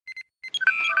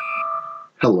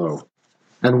Hello,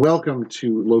 and welcome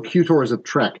to Locutors of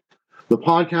Trek, the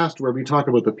podcast where we talk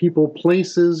about the people,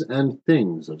 places, and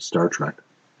things of Star Trek.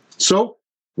 So,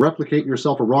 replicate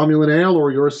yourself a Romulan ale or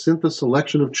your Synthos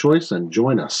selection of choice and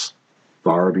join us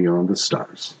far beyond the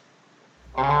stars.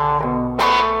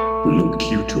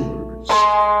 Locutors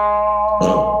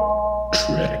of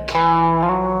Trek.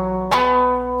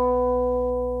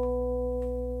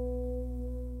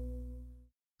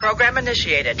 Program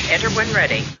initiated. Enter when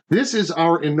ready. This is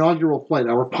our inaugural flight,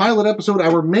 our pilot episode,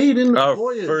 our maiden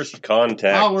voyage. First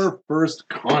contact. Our first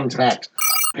contact.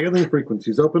 Hailing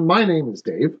frequencies open. My name is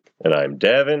Dave. And I'm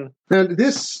Davin. And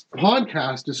this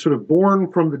podcast is sort of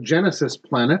born from the Genesis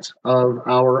planet of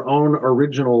our own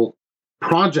original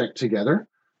project together,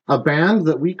 a band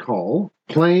that we call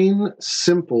Plain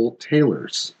Simple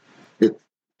Tailors. It's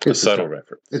a subtle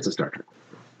reference. It's a Star Trek.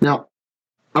 Now,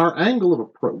 our angle of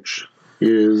approach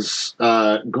is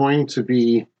going to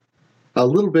be a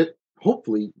little bit,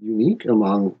 hopefully, unique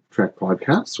among Trek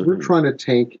podcasts. Mm-hmm. We're trying to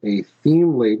take a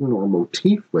theme-laden or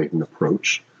motif-laden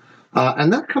approach,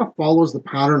 and that kind of follows the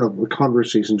pattern of the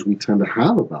conversations we tend to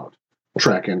have about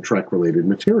Trek and Trek-related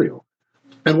material.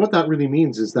 And what that really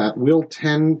means is that we'll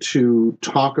tend to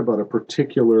talk about a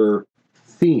particular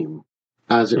theme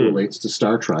as it relates to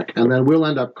Star Trek, and then we'll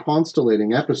end up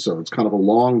constellating episodes kind of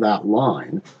along that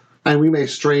line. And we may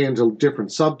stray into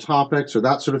different subtopics or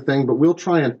that sort of thing, but we'll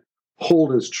try and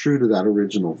hold as true to that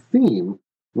original theme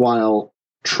while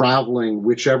traveling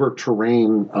whichever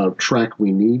terrain of Trek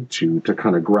we need to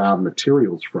kind of grab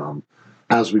materials from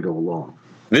as we go along.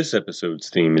 This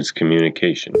episode's theme is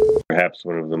communication. Perhaps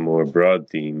one of the more broad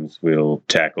themes we'll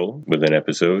tackle with an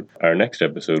episode. Our next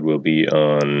episode will be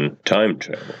on time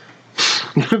travel.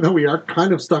 Even though we are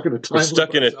kind of stuck in a time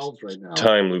loop right now.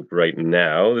 Time loop right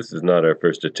now. This is not our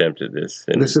first attempt at this.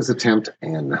 And this is attempt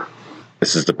N.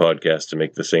 This is the podcast to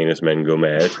make the sanest men go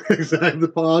mad. Exactly. The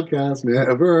podcast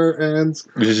never ends.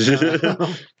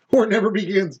 Or never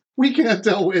begins. We can't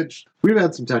tell which. We've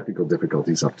had some technical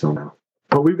difficulties up till now,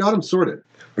 but we've got them sorted.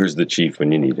 Where's the chief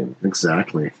when you need him?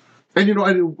 Exactly. And,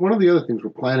 one of the other things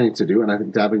we're planning to do, and I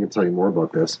think Davin can tell you more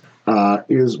about this,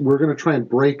 is we're going to try and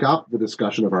break up the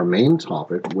discussion of our main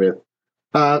topic with,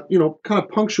 kind of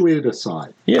punctuated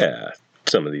aside. Yeah,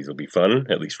 some of these will be fun,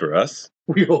 at least for us.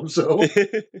 We hope so.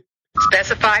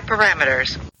 Specify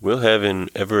parameters. We'll have an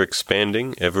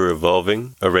ever-expanding,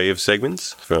 ever-evolving array of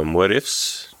segments, from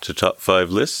what-ifs to top 5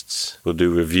 lists. We'll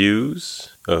do reviews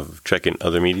of Trek and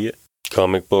other media,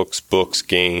 comic books,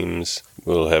 games.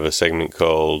 We'll have a segment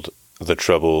called The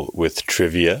Trouble with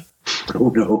Trivia. Oh,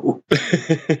 no.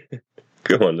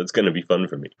 Go on, that's going to be fun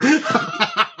for me.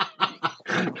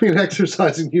 An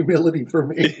exercise in humility for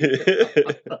me.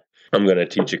 I'm going to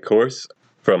teach a course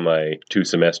from my 2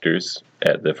 semesters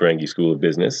at the Ferengi School of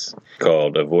Business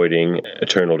called Avoiding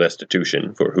Eternal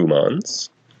Destitution for Humans.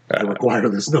 I require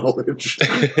this knowledge.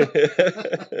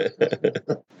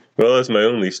 Well, as my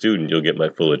only student, you'll get my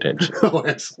full attention. Oh,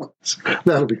 excellent.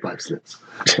 That'll be 5 slips.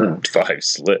 5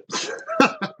 slips.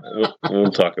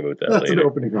 We'll talk about that That's later. An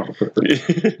opening offer.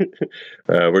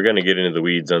 We're going to get into the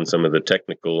weeds on some of the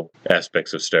technical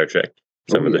aspects of Star Trek.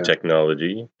 Some of the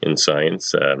technology and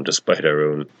science, despite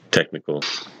our own technical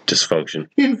dysfunction.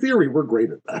 In theory, we're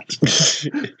great at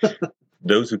that.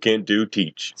 Those who can't do,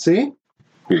 teach. See?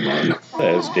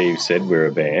 As Dave said, we're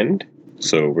a band,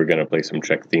 so we're going to play some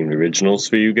Trek-themed originals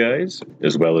for you guys,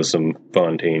 as well as some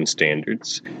Fontaine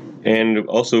standards, and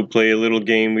also play a little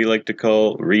game we like to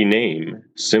call Rename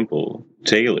Simple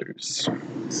Tailors.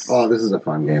 Oh, this is a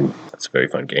fun game. That's a very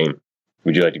fun game.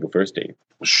 Would you like to go first, Dave?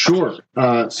 Sure.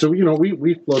 So,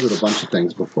 we floated a bunch of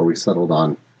things before we settled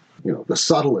on, the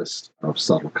subtlest of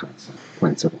subtle cuts,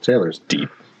 Plain Simple Tailors. Deep.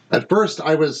 At first,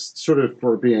 I was sort of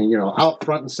for being, out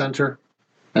front and center,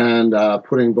 and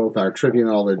putting both our trivia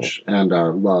knowledge and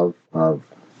our love of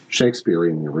Shakespeare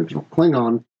in the original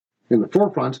Klingon in the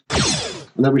forefront,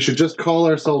 and that we should just call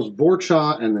ourselves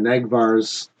Vorcha and the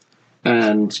Negvars,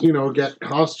 and, get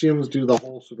costumes, do the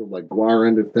whole sort of like Gwar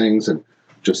end of things, and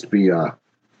just be a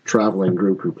traveling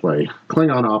group who play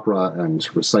Klingon opera and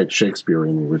recite Shakespeare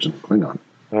in the original Klingon.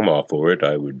 I'm all for it.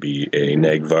 I would be a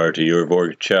Negvar to your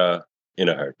Vorcha in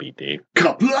a heartbeat, Dave.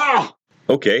 Kapla!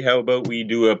 Okay, how about we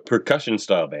do a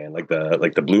percussion-style band, like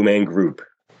the Blue Man Group?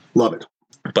 Love it.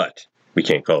 But we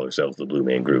can't call ourselves the Blue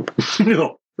Man Group.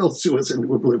 No, they'll sue us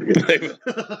into oblivion.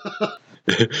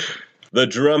 The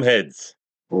Drumheads.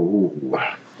 Oh.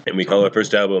 And we call our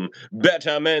first album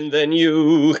Better Men Than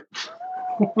You.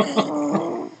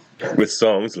 With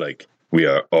songs like We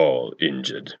Are All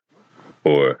Injured,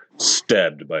 or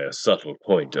Stabbed by a Subtle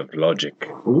Point of Logic.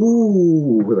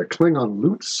 Ooh, with a Klingon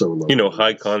lute solo.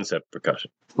 High concept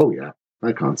percussion. Oh, yeah.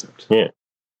 High concept. Yeah.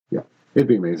 Yeah. It'd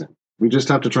be amazing. We just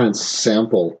have to try and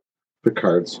sample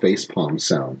Picard's facepalm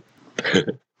sound.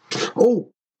 Oh,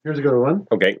 here's a good one.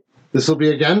 Okay. This will be,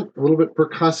 again, a little bit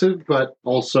percussive, but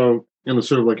also in a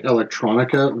sort of like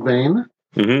electronica vein.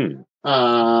 Mm-hmm.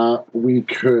 We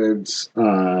could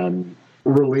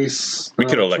release We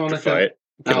could electrify it.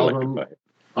 album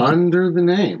under the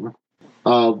name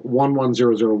of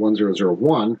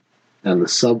 11001001 and the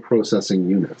Sub-Processing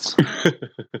Units.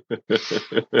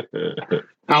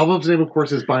 Album's name, of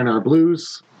course, is Binar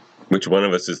Blues. Which one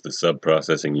of us is the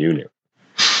sub-processing unit?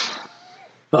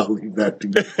 I'll leave that to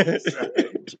you.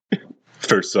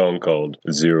 First song called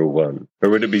 01. Or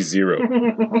would it be 0?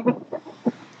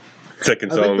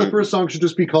 Second I song. think the first song should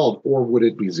just be called Or Would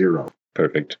It Be Zero?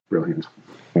 Perfect. Brilliant.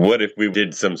 What if we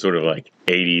did some sort of like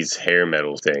 80s hair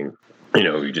metal thing? You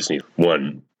know, you just need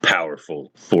one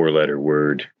powerful 4-letter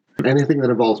word. Anything that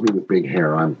involves me with big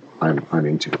hair, I'm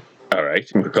into. All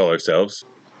right. We'll call ourselves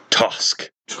Tosk.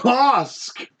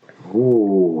 Tosk!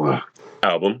 Oh.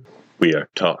 Album. We are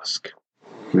Tosk.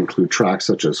 Can include tracks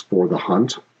such as For the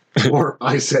Hunt or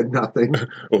I Said Nothing.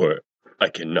 Or I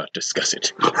cannot discuss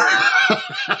it.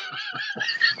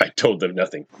 I told them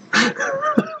nothing.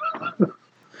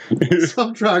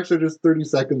 Some tracks are just 30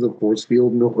 seconds of force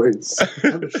field noise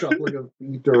and the shuffling of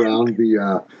feet around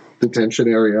the detention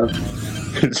area.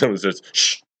 Someone says,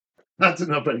 shh. That's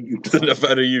enough out of you. That's enough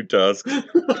out of you, Tosk.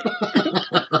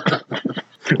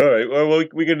 All right. Well,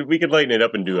 we could lighten it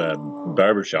up and do a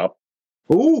barbershop.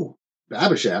 Ooh,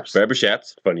 Babashaps.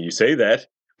 Barbershops. Funny you say that.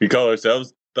 We call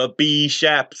ourselves the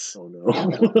B-Shaps. Oh, no.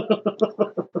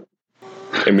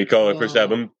 And we call our first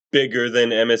album Bigger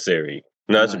Than Emissary.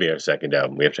 No, this will be our second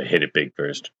album. We have to hit it big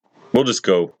first. We'll just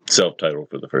go self-titled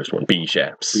for the first one.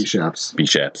 B-Shaps. B-Shaps.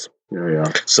 B-Shaps. Yeah.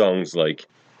 Songs like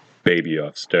Baby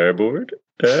Off Starboard.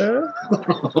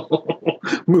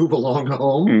 Move Along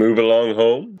Home. Move Along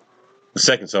Home. The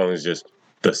second song is just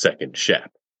The Second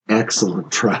Shap.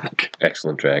 Excellent track.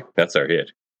 Excellent track. That's our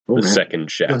hit. Oh, The man.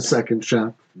 Second Shap. The Second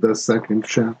Shap. The Second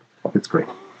Shap. It's great.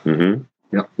 Mm-hmm.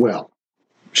 Yeah. Well,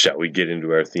 shall we get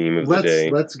into our theme of the day?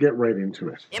 Let's get right into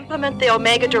it. Implement the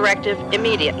Omega Directive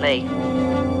immediately.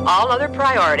 All other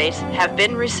priorities have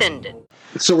been rescinded.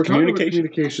 So we're talking about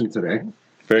communication today.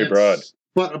 Very broad.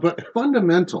 But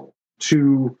fundamental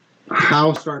to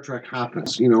how Star Trek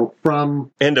happens,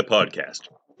 from... And a podcast.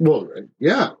 Well,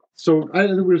 yeah. So I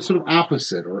think we're sort of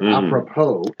opposite or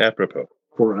apropos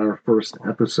for our first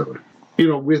episode.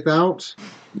 Without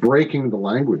breaking the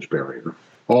language barrier,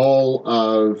 all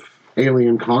of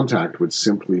Alien Contact would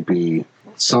simply be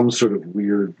some sort of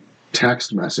weird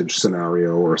text message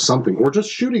scenario or something, or just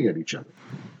shooting at each other.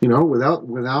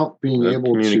 Without being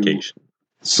able to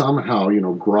somehow,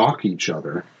 grok each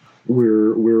other,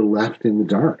 we're left in the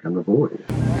dark and the void.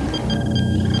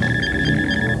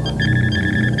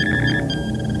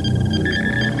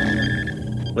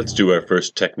 Let's do our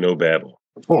first techno-babble.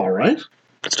 All right.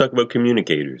 Let's talk about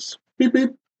communicators. Beep,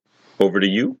 beep. Over to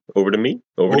you. Over to me.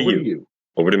 Over to you.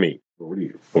 Over to me. Over to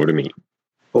you. Over to me.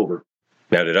 Over.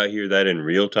 Now, did I hear that in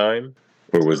real time,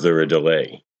 or was there a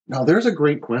delay? Now, there's a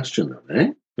great question, though,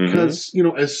 eh? Because,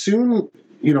 as soon,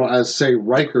 as, say,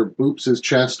 Riker boops his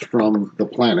chest from the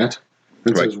planet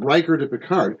and says, Riker to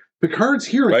Picard, Picard's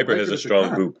hearing... Riker has a strong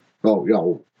boop. Oh, yeah.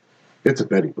 Well, it's a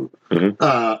Betty boop.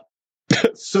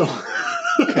 Mm-hmm. So...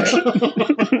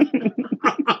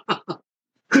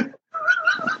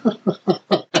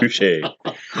 Touché.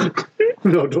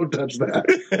 No, don't touch that.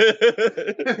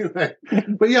 Anyway,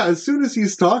 but yeah, as soon as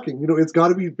he's talking, it's got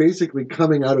to be basically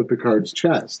coming out of Picard's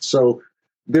chest. So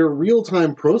their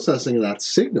real-time processing of that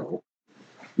signal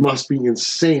must be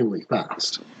insanely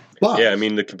fast. But, yeah,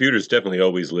 the computer's definitely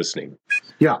always listening.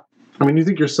 Yeah. You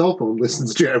think your cell phone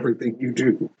listens to everything you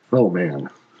do. Oh, man.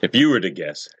 If you were to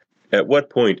guess, at what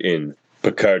point in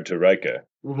Picard to Riker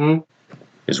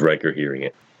is Riker hearing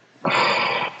it?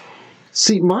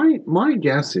 See, my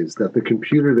guess is that the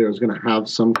computer there is going to have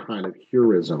some kind of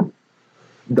heurism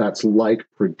that's like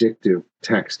predictive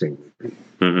texting would be.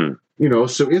 Mm-hmm.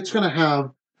 So it's going to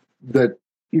have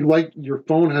like your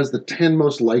phone has the 10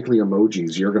 most likely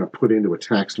emojis you're going to put into a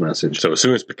text message. So as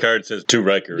soon as Picard says to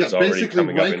Riker, it's already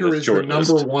coming up in Riker the short list. is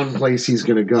the number one place he's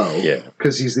going to go. Yeah.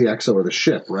 Because he's the XO of the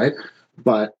ship, right?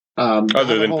 But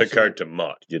other than Picard to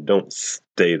Mott, you don't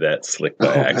stay that slick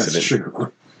by accident. That's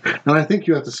true. And I think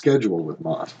you have to schedule with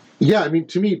Mott. Yeah,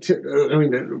 to me,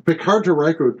 Picard to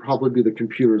Riker would probably be the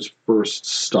computer's first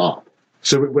stop.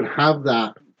 So it would have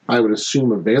that, I would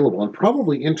assume, available and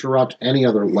probably interrupt any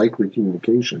other likely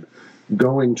communication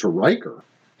going to Riker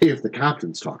if the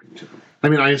captain's talking to him.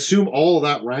 I assume all of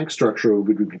that rank structure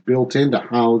would be built into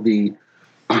how the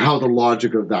how the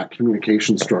logic of that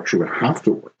communication structure would have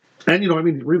to work. And,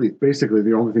 really, basically,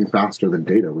 the only thing faster than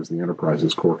data was the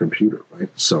Enterprise's core computer, right?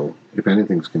 So if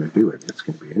anything's going to do it, it's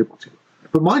going to be able to.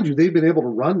 But mind you, they've been able to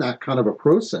run that kind of a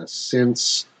process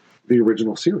since the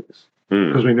original series.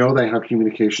 Because we know they have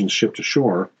communications ship to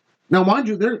shore. Now, mind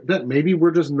you, that maybe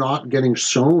we're just not getting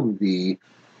shown the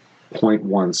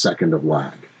 0.1 second of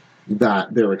lag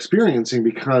that they're experiencing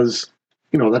because,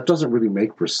 that doesn't really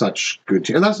make for such good...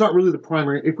 And that's not really the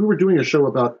primary... If we were doing a show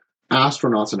about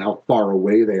astronauts and how far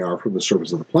away they are from the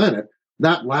surface of the planet,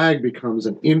 that lag becomes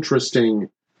an interesting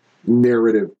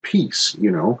narrative piece,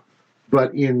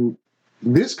 But in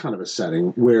this kind of a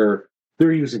setting where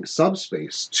they're using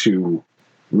subspace to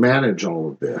manage all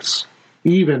of this,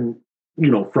 even,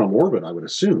 from orbit, I would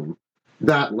assume,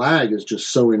 that lag is just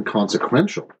so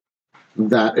inconsequential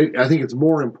that I think it's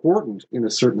more important, in a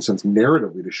certain sense,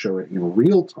 narratively, to show it in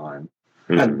real time,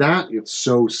 and that it's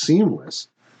so seamless,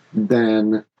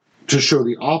 than to show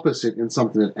the opposite in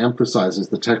something that emphasizes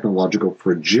the technological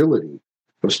fragility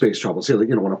of space travel. Say,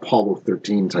 an Apollo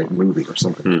 13 type movie or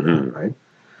something like that, right?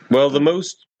 Well, the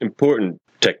most important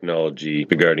technology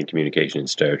regarding communication in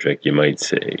Star Trek, you might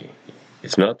say,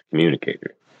 it's not the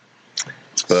communicator.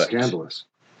 But, scandalous.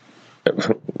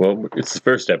 Well, it's the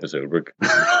first episode.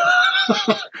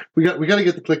 we got to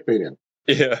get the clickbait in.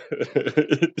 Yeah.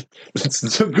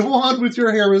 So go on with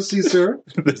your heresy, sir.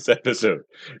 This episode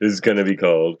is going to be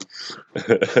called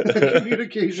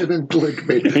Communication and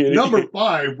Clickbait. Number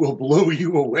 5 will blow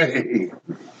you away.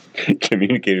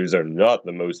 Communicators are not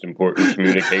the most important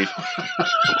communication.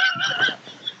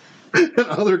 And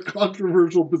other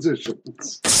controversial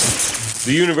positions.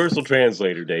 The Universal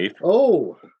Translator, Dave.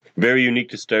 Oh. Very unique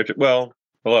to Star Trek. Well,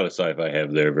 a lot of sci-fi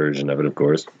have their version of it, of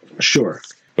course. Sure.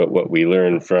 But what we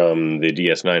learned from the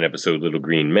DS9 episode Little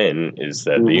Green Men is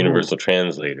that the Universal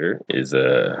Translator is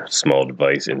a small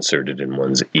device inserted in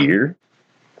one's ear.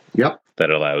 Yep. That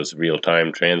allows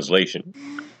real-time translation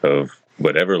of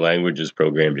whatever language is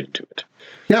programmed into it.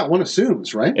 Yeah, one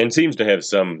assumes, right? And seems to have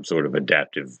some sort of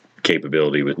adaptive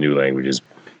capability with new languages.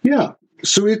 Yeah.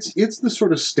 So it's the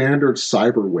sort of standard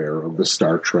cyberware of the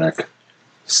Star Trek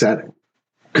setting.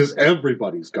 Because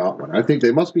everybody's got one. I think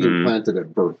they must be implanted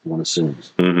at birth, one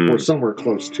assumes. Or somewhere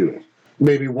close to it.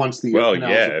 Maybe once the... Well,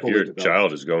 yeah, if your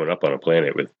child is growing up on a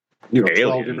planet with 12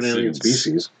 different alien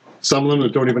species. Some of them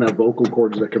that don't even have vocal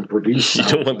cords that can produce... You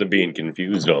don't want them being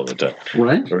confused all the time.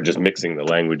 Right. Or just mixing the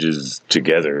languages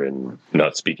together and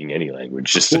not speaking any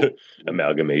language. Just an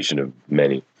amalgamation of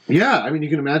many. Yeah, you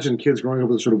can imagine kids growing up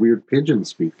with sort of weird pigeon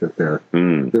speak that they're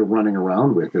running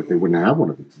around with if they wouldn't have one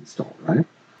of these installed, right?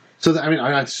 So,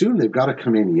 I assume they've got to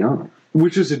come in young,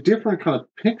 which is a different kind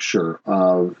of picture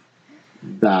of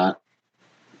that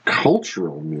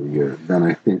cultural milieu than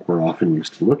I think we're often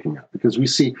used to looking at. Because we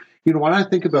see, when I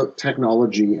think about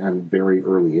technology and very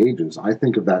early ages, I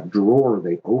think of that drawer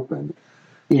they open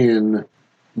in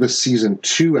the season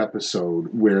 2 episode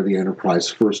where the Enterprise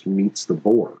first meets the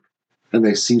Borg, and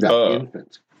they see that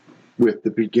infant with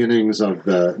the beginnings of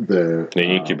the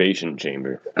incubation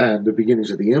chamber and the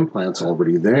beginnings of the implants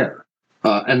already there.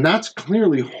 And that's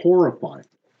clearly horrifying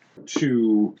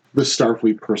to the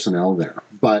Starfleet personnel there.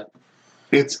 But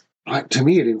to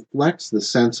me, it inflects the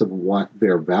sense of what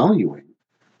they're valuing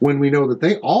when we know that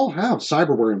they all have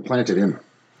cyberware implanted in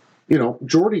them.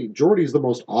 Geordi's the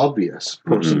most obvious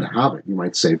person to have it, you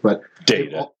might say, but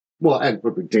Data. But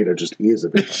Data just is a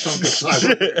big chunk of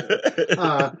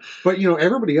cyber. But,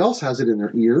 everybody else has it in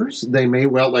their ears. They may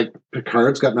like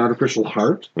Picard's got an artificial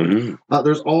heart.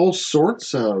 There's all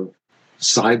sorts of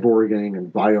cyborging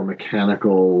and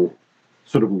biomechanical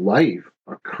sort of life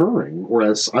occurring, or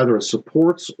as either as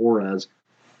supports or as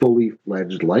fully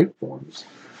fledged life forms.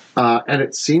 And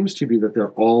it seems to be that they're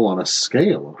all on a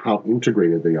scale of how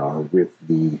integrated they are with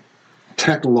the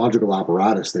technological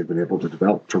apparatus they've been able to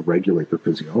develop to regulate their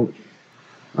physiology.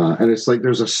 And it's like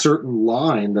there's a certain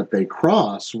line that they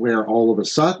cross where all of a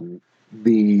sudden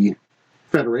the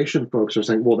Federation folks are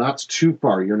saying, well, that's too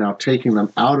far. You're now taking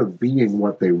them out of being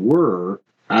what they were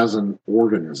as an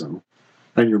organism,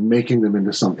 and you're making them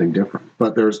into something different.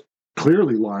 But there's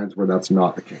clearly lines where that's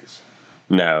not the case.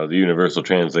 Now, the Universal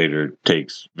Translator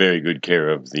takes very good care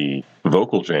of the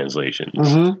vocal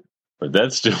translations. But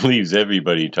that still leaves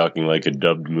everybody talking like a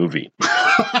dubbed movie.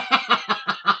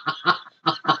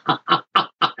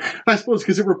 I suppose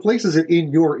because it replaces it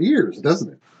in your ears,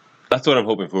 doesn't it? That's what I'm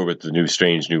hoping for with the new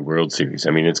Strange New World series.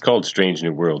 It's called Strange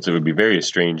New Worlds. It would be very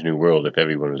Strange New World if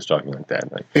everyone was talking like that.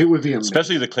 It would be amazing.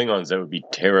 Especially the Klingons, that would be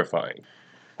terrifying.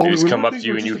 They just come up to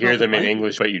you and you hear them in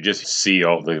English, but you just see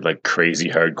all the crazy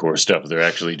hardcore stuff they're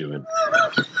actually doing.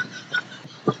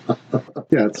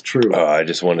 Yeah, it's true. I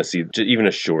just want to see even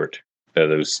a short,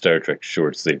 those Star Trek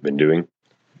shorts they've been doing.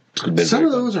 Some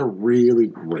of those are really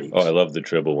great. Oh, I love the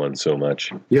Tribble one so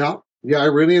much. Yeah, I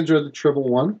really enjoyed the Tribble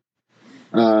one.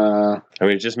 I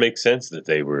mean, it just makes sense that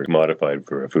they were modified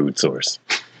for a food source.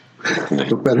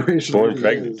 The Federation Born really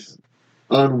pregnant. is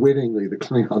unwittingly the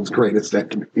Klingons' greatest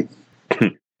enemy.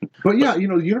 But yeah, the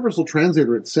Universal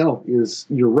Translator itself is,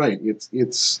 you're right,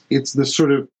 it's this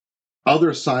sort of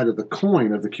other side of the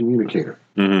coin of the communicator.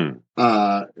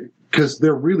 Because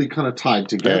they're really kind of tied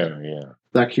together. Yeah.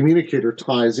 That communicator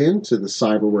ties into the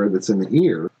cyberware that's in the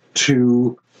ear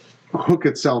to hook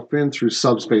itself in through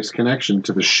subspace connection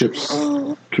to the ship's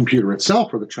computer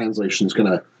itself, where the translation is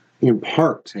going to, in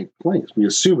part, take place. We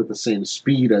assume at the same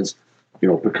speed as,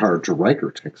 Picard to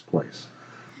Riker takes place.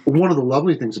 One of the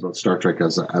lovely things about Star Trek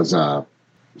as a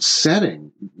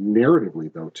setting,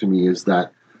 narratively, though, to me, is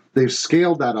that they've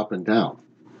scaled that up and down.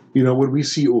 When we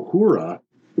see Uhura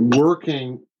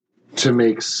working to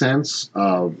make sense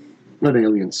of an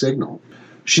alien signal,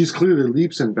 she's clearly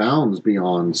leaps and bounds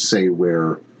beyond, say,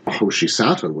 where Hoshi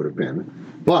Sato would have been,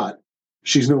 but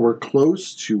she's nowhere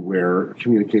close to where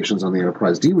communications on the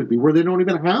Enterprise D would be, where they don't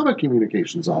even have a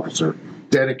communications officer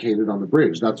dedicated on the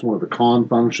bridge. That's one of the con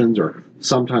functions, or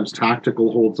sometimes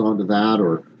tactical holds on to that,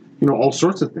 or, all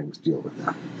sorts of things deal with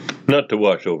that. Not to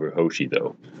wash over Hoshi,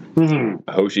 though.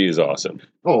 Hoshi is awesome.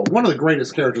 Oh, one of the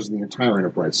greatest characters in the entire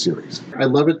Enterprise series. I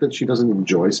love it that she doesn't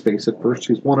enjoy space at first.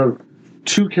 She's one of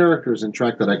 2 characters in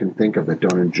Trek that I can think of that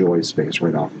don't enjoy space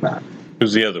right off the bat.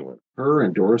 Who's the other one? Her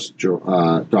and Dr.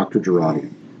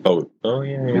 Girardi. Oh,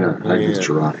 yeah. Agnes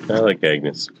Girardi. I like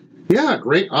Agnes. Yeah,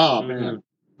 great. Oh, man.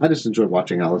 I just enjoyed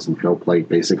watching Alison Pill play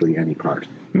basically any part.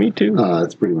 Me too.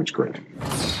 It's pretty much great.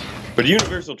 But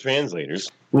Universal Translators,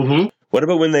 Mm-hmm. what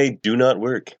about when they do not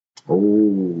work?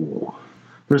 Oh,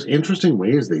 there's interesting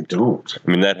ways they don't.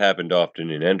 I mean, that happened often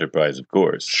in Enterprise, of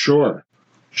course. Sure.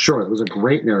 It was a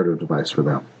great narrative device for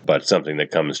them. But something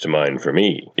that comes to mind for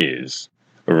me is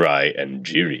Rai and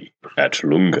Jiri at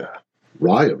Lunga.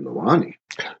 Rai of Luani.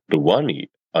 Luani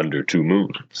under 2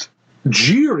 moons.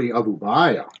 Jiri of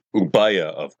Ubaya. Ubaya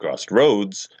of Crossed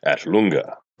Roads at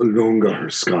Lunga. Lunga, her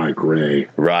sky gray.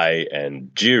 Rai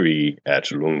and Jiri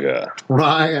at Lunga.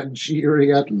 Rai and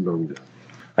Jiri at Lunga.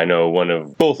 I know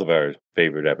both of our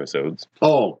favorite episodes.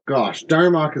 Oh, gosh.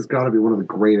 Darmok has got to be one of the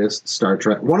greatest Star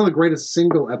Trek. One of the greatest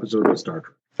single episodes of Star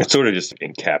Trek. It sort of just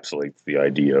encapsulates the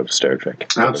idea of Star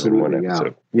Trek. Absolutely, in one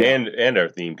episode. yeah. And our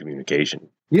theme communication.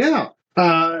 Yeah.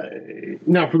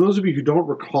 Now, for those of you who don't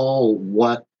recall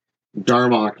what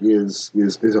Darmok is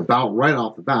about right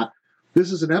off the bat,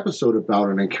 this is an episode about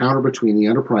an encounter between the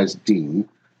Enterprise D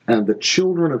and the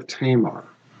children of Tamar,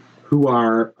 who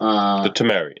are The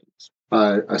Tamarians.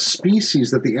 A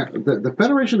species that the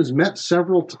Federation has met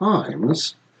several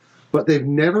times, but they've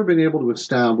never been able to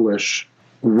establish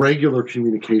regular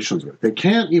communications with. They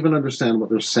can't even understand what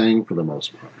they're saying for the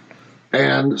most part.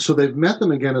 And so they've met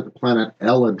them again at the planet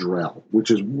Eladrel,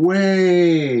 which is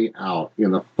way out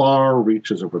in the far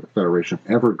reaches of where the Federation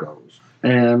ever goes.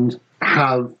 And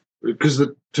because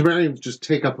the Tamarians just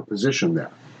take up a position there.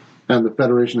 And the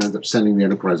Federation ends up sending the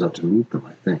Enterprise out to meet them,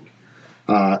 I think.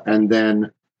 And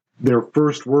then their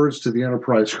first words to the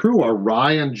Enterprise crew are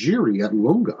Rai and Jiri at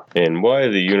Lunga. And why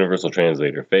the Universal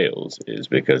Translator fails is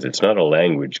because it's not a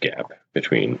language gap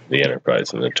between the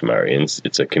Enterprise and the Tamarians.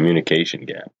 It's a communication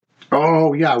gap.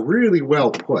 Oh, yeah, really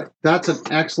well put. That's an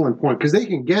excellent point, because they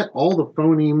can get all the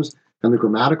phonemes and the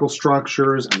grammatical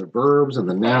structures and the verbs and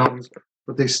the nouns,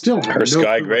 but they still have Her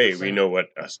sky clue gray, what they're we know what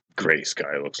a gray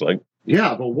sky looks like.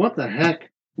 Yeah, but what the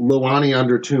heck, Luani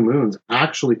under 2 moons,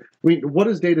 actually, what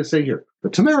does Data say here? The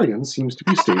Tamarian seems to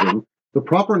be stating the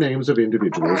proper names of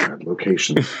individuals and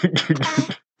locations.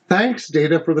 Thanks,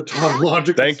 Data, for the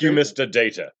tautological Thank you, statement. Mr.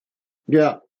 Data.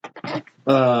 Yeah.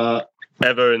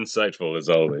 Ever insightful, as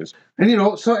always.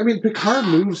 And, so, Picard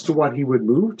moves to what he would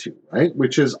move to, right?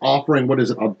 Which is offering,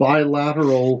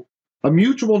 a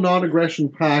mutual non-aggression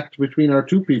pact between our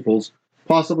 2 peoples,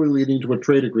 possibly leading to a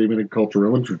trade agreement and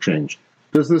cultural interchange.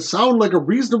 Does this sound like a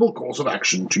reasonable course of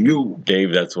action to you?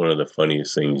 Dave, that's one of the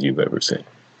funniest things you've ever seen.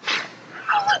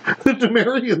 The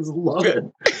Tamarians love it.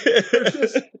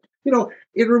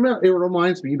 It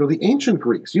reminds me, the ancient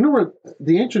Greeks. Where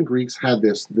the ancient Greeks had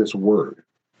this word,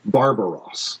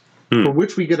 barbaros, from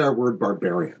which we get our word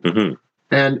barbarian. Mm-hmm.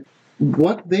 And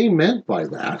what they meant by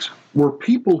that were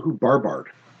people who barbared,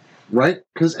 right?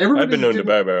 Because I've been known to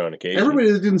barbar on occasion.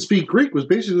 Everybody that didn't speak Greek was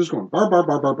basically just going bar, bar,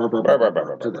 bar, bar, bar, bar, bar, bar,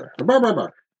 bar, to there. Bar, bar,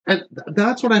 bar. And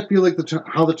that's what I feel like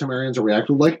how the Tamarians are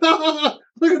reacting. Like,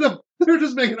 look at them. They're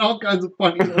just making all kinds of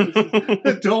funny noises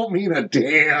that don't mean a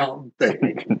damn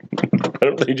thing. Why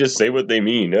don't they just say what they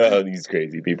mean? Oh, these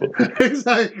crazy people.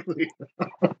 Exactly.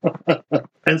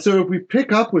 And so if we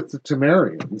pick up with the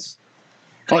Temerians,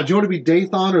 do you want to be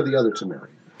Dathon or the other Temerian?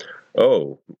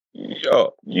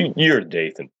 You're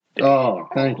Dathan. Oh,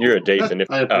 thank you. You're a Dathan,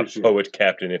 I a appreciate poet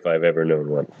captain if I've ever known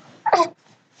one.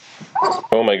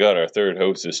 Oh my god, our third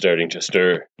host is starting to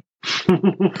stir.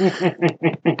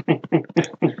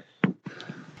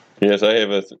 Yes,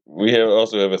 we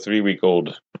also have a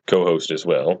 3-week-old co-host as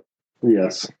well.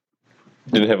 Yes.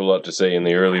 Didn't have a lot to say in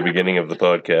the early beginning of the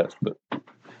podcast, but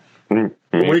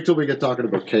Wait till we get talking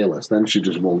about Kalis, then she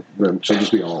just won't. Then she'll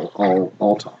just be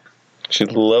all talk. she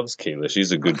loves Kayla.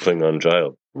 She's a good Klingon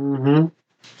child. Mm-hmm.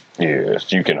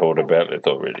 Yes, you can hold a ballot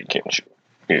already, can't you?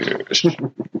 Yes.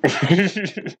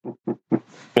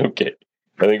 Okay,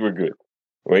 I think we're good.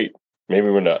 Wait, maybe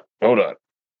we're not. Hold on.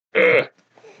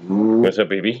 What's up,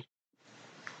 baby?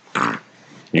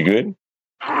 You good? You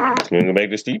want to go back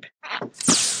to sleep?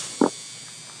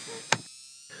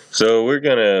 So we're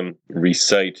going to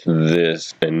recite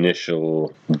this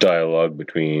initial dialogue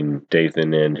between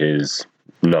Dathan and his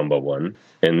number one,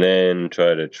 and then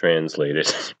try to translate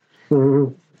it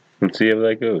and see how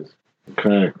that goes.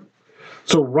 Okay.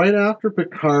 So right after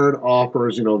Picard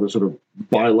offers, the sort of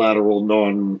bilateral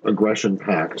non-aggression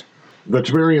pact, the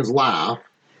Temerians laugh,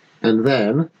 and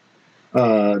then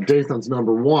Dathan's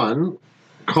number one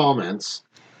comments,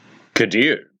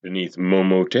 Kadir beneath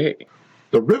Momote.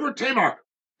 "The River Tamar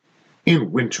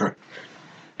in winter."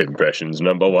 Impressions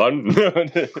number one.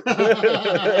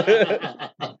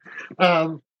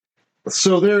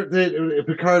 So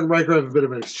Picard and Riker have a bit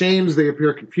of an exchange. They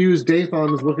appear confused.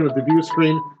 Dathan is looking at the view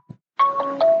screen.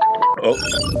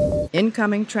 Oh.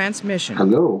 Incoming transmission.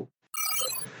 Hello.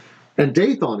 And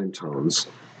Dathan intones,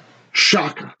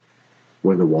 "Shaka,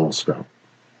 when the walls fell.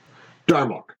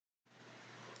 Darmok.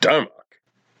 Darmok.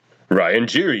 Ryan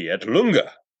Jiri at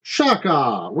Lunga.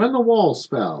 Shaka, when the walls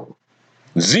fell.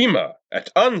 Zima at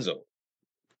Anzo.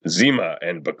 Zima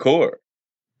and Bakor.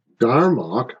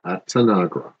 Darmok at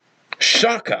Tanagra.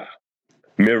 Shaka.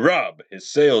 Mirab, his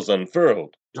sails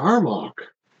unfurled. Darmok.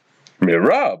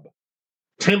 Mirab.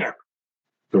 Tamar.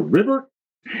 The river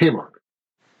Tamar."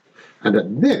 And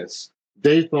at this,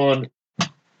 Dathan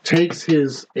takes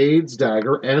his aide's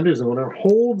dagger and his own and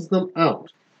holds them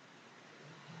out.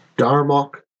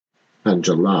 Darmok and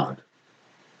Jalad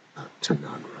at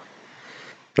Tanagra.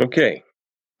 Okay.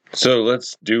 So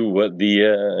let's do what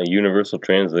the universal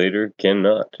translator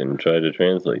cannot and try to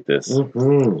translate this.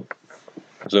 Mm-hmm.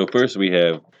 So first we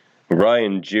have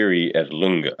Ryan Jiri at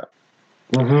Lunga.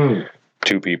 Mm-hmm.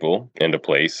 2 people and a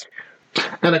place.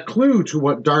 And a clue to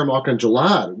what Darmok and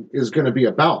Jalad is going to be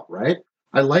about, right?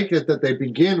 I like it that they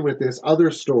begin with this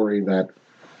other story that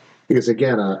is,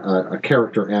 again, a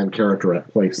character and character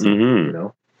at place. Mm-hmm.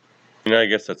 And I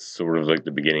guess that's sort of like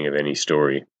the beginning of any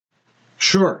story.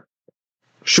 Sure.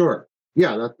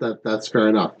 Yeah, that's fair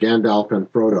enough. Gandalf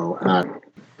and Frodo at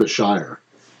the Shire.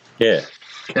 Yeah.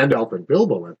 Gandalf and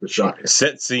Bilbo at the Shire.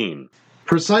 Set scene.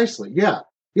 Precisely, yeah.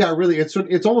 Yeah, really, it's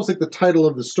almost like the title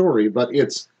of the story, but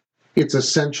it's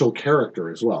essential character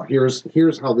as well.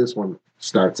 Here's how this one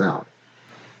starts out.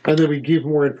 And then we give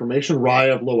more information.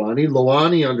 Raya of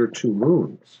Loani under 2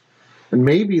 moons. And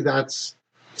maybe that's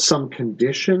some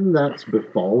condition that's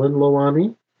befallen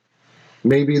Loani.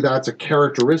 Maybe that's a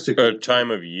characteristic. A time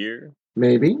of year?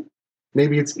 Maybe.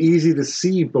 Maybe it's easy to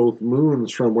see both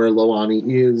moons from where Loani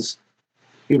is,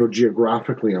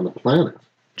 geographically on the planet.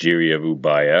 Jiri of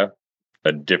Ubaya,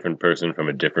 a different person from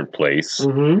a different place.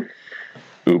 Mm-hmm.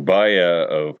 Ubaya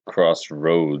of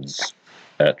Crossroads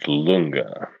at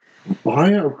Lunga.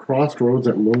 Ubaya of Crossroads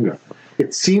at Lunga.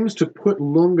 It seems to put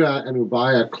Lunga and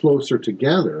Ubaya closer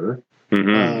together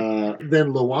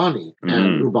than Loani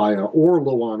and Ubaya, or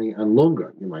Loani and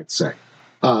Lunga, you might say.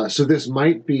 So this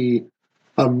might be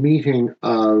a meeting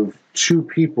of 2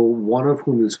 people, one of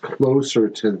whom is closer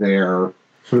to their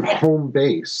sort of home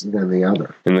base than the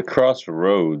other. And the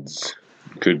Crossroads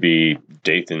could be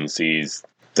Dathan sees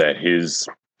that his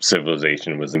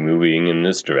civilization was moving in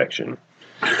this direction.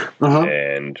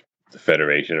 And the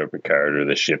Federation or Picard or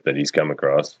the ship that he's come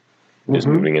across is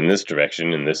moving in this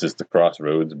direction, and this is the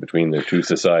crossroads between their 2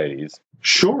 societies.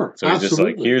 Sure, so he's just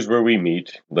like, here's where we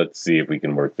meet. Let's see if we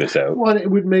can work this out. Well,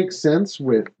 it would make sense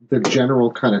with the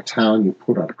general kind of town you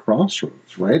put at a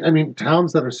crossroads, right? I mean,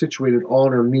 towns that are situated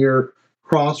on or near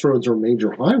crossroads or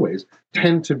major highways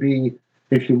tend to be,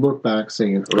 if you look back,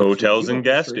 say, in hotels and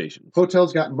gas stations.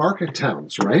 Hotels got market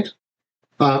towns, right?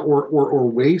 Or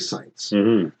way sites.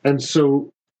 And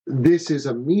so this is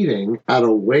a meeting at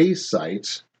a way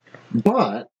site,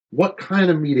 but what kind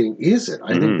of meeting is it?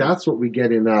 I think that's what we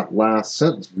get in that last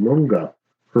sentence. Lunga,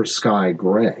 her sky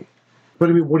gray. But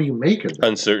I mean, what do you make of that?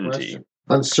 Uncertainty.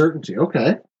 Uncertainty,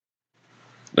 okay.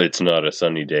 It's not a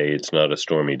sunny day. It's not a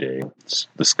stormy day.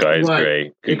 The sky is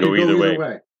gray. Could go either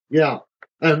way. Yeah.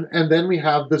 And then we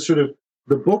have the sort of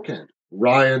the bookend,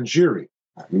 Ryan Giri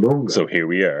at Lunga. So here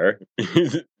we are.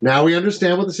 Now we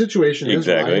understand what the situation is,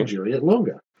 Exactly. Ryan Giri at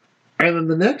Lunga. And then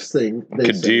the next thing they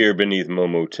Kadir say, beneath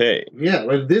Momote. yeah,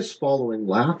 and this following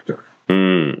laughter,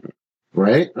 Mm.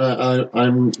 right?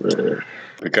 I'm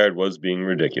Picard was being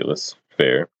ridiculous.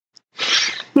 Fair.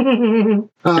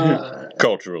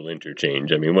 Cultural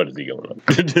interchange. I mean, what is he going on?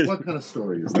 what kind of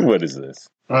story is that? What is this?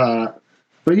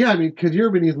 But yeah, I mean, Kadir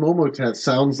beneath Momotet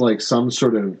sounds like some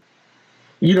sort of,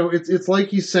 it's like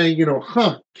he's saying,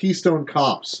 Keystone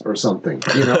Cops or something,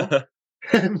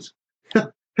 and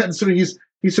so he's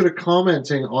sort of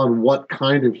commenting on what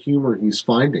kind of humor he's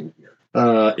finding here.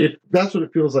 That's what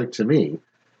it feels like to me,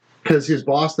 because his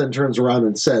boss then turns around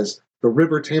and says, "The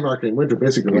River Tamar in winter,"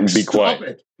 basically, like, Be stop quiet.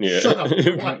 it, Yeah. shut up,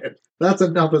 be quiet. That's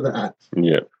enough of that.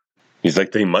 Yeah. He's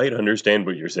like, they might understand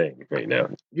what you're saying right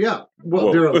now. Yeah, well,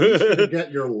 Whoa. they're at least going to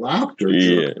get your laughter,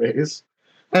 Yeah. face.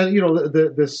 And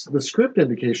the script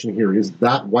indication here is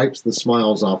that wipes the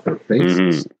smiles off their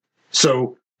faces.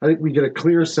 So I think we get a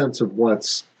clear sense of what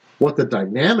the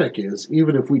dynamic is,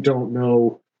 even if we don't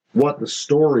know what the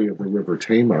story of the River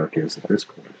Tamar is at this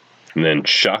point. And then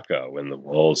Shaka when the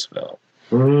walls fell.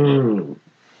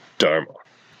 Dharma.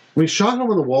 I mean, Shaka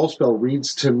when the walls fell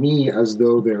reads to me as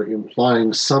though they're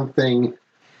implying something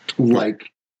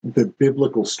like the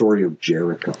biblical story of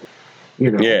Jericho.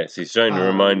 Yes, he's trying to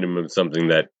remind him of something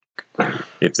that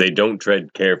if they don't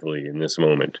tread carefully in this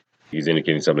moment, he's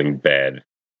indicating something bad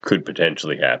could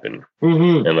potentially happen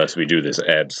unless we do this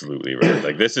absolutely right.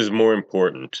 Like, this is more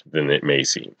important than it may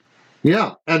seem.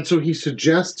 Yeah, and so he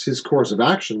suggests his course of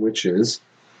action, which is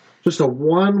just a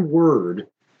one-word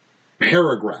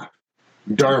paragraph,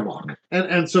 Darmok.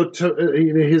 And so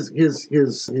his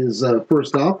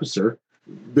first officer,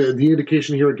 the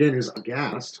indication here again is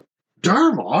aghast.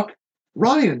 Darmok?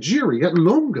 Ryan Giri at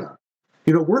Lunga.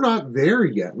 We're not there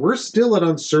yet. We're still at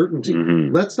uncertainty.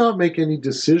 Let's not make any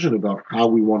decision about how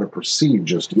we want to proceed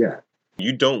just yet.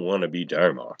 You don't want to be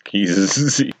Darmok.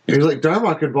 He's like,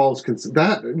 Darmok involves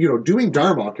doing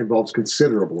Darmok involves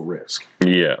considerable risk.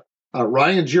 Yeah.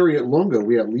 Ryan Giri at Lunga,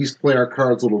 we at least play our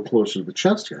cards a little closer to the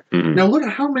chest here. Now look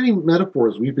at how many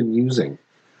metaphors we've been using.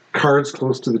 Cards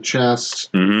close to the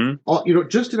chest.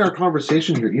 Just in our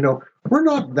conversation here, we're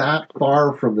not that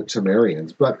far from the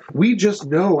Temerians, but we just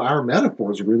know our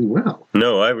metaphors really well.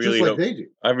 No, I really just like hope they do.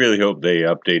 I really hope they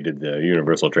updated the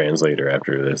Universal Translator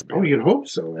after this. Oh, you'd hope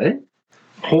so, eh?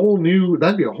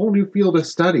 That'd be a whole new field of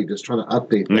study, just trying to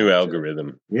update New that.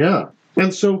 algorithm. Yeah.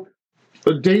 And so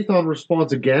Dathon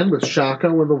responds again with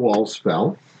Shaka when the walls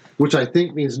fell, which I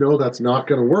think means, no, that's not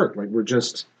going to work. Like,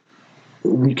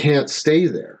 we can't stay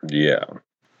there. Yeah.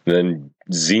 Then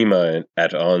Zima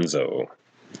at Onzo.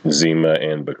 Zima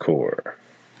and Bakor.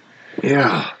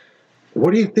 Yeah.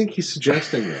 What do you think he's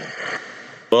suggesting there?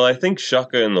 Well, I think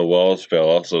Shaka and the walls fell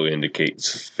also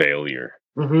indicates failure.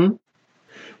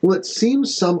 Well, it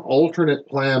seems some alternate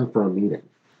plan for a meeting.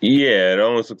 Yeah, it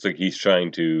almost looks like he's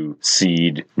trying to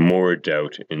seed more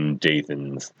doubt in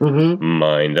Dathon's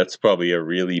mind. That's probably a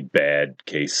really bad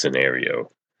case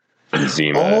scenario.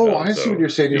 Zima I see what you're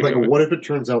saying. You're like, what if it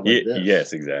turns out like this?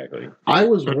 Yes, exactly. I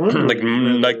was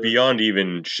wondering. like beyond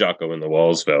even Shaka when the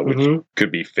walls fell, which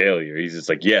could be failure. He's just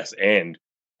like, yes, and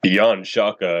beyond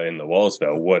Shaka and the walls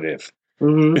fell, what if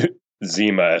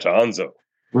Zima at Onzo?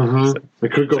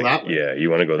 It could go that way. Yeah, you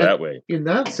want to go that way. In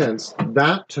that sense,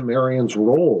 that Temerian's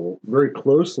role very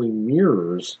closely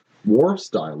mirrors Worf's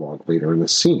dialogue later in the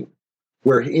scene,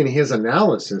 where in his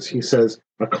analysis, he says,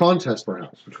 a contest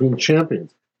perhaps between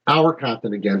champions, our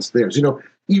captain against theirs.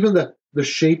 Even the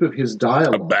shape of his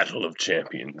dialogue. A battle of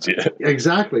champions, yeah.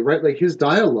 Exactly, right? Like, his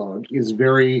dialogue is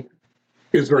very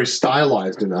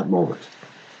stylized in that moment.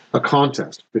 A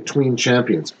contest between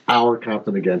champions, our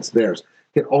captain against theirs.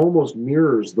 It almost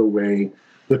mirrors the way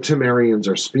the Temerians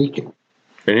are speaking.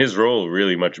 And his role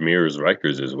really much mirrors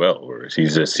Riker's as well, whereas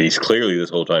he's clearly this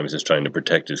whole time is just trying to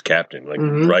protect his captain. Like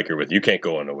Riker with, you can't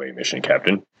go on a away mission,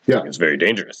 Captain. Yeah. It's very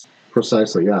dangerous.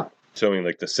 Precisely, yeah. Showing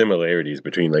like the similarities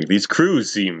between like these crews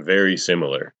seem very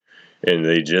similar. And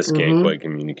they just can't quite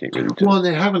communicate with each other. Well, and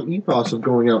they have an ethos of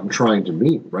going out and trying to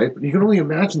meet, right? But you can only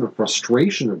imagine the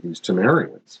frustration of these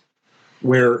Temerians,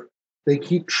 where they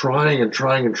keep trying and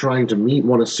trying and trying to meet,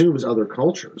 one assumes, other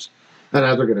cultures, and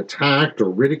either get attacked or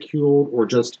ridiculed or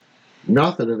just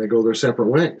nothing, and they go their separate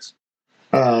ways.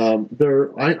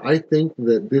 I think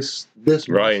that this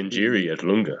Ryan Geary at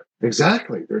Lunga.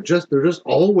 Exactly. They're just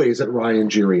always at Ryan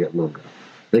Geary at Lunga.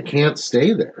 They can't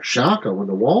stay there. Shaka when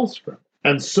the walls fell.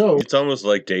 And so It's almost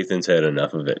like Dathan's had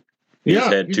enough of it. He's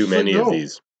had he too just said many no. of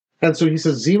these. And so he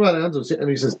says Zima Anzo, and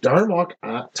he says Darmok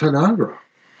at Tanagra.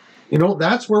 You know,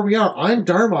 that's where we are. I'm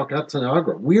Darmok at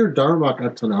Tanagra. We're Darmok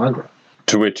at Tanagra.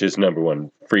 To which his number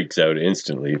one freaks out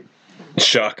instantly.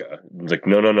 Shaka. He's like,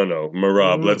 no.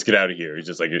 Marab, let's get out of here. He's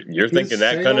just like, you're thinking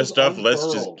that kind of stuff?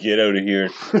 Let's just get out of here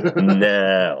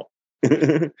now.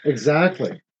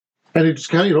 Exactly. And he just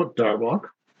kind of, Darmok.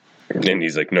 And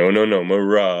he's like, no,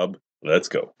 Marab, let's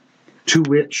go. To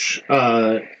which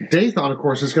Dathan, of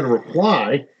course, is going to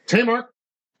reply, Tamark,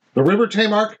 the River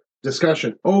Tamark,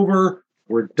 discussion over.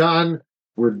 We're done.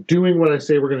 We're doing what I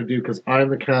say we're going to do because I'm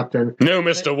the captain. No,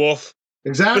 Mr. Wolf.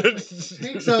 Exactly.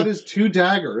 Takes out his 2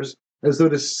 daggers as though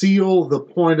to seal the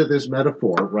point of this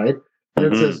metaphor, right? And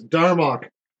it says Darmok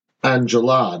and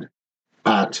Jalad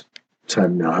at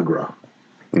Tanagra.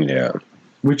 Yeah.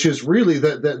 Which is really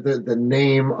the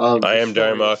name of... I am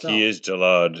Darmok, he is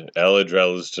Jalad.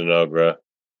 Eladrel is Tanagra.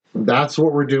 That's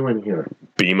what we're doing here.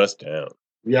 Beam us down.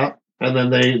 Yeah. And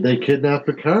then they kidnap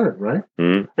Picard, right?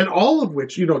 Mm. And all of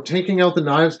which, taking out the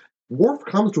knives, Worf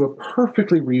comes to a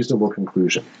perfectly reasonable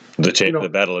conclusion. The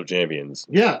Battle of Champions.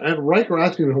 Yeah, and Riker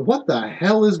asking him, what the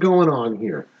hell is going on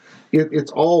here?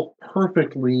 It's all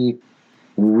perfectly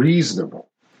reasonable.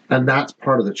 And that's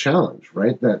part of the challenge,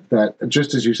 right? That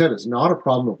just as you said, it's not a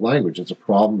problem of language. It's a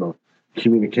problem of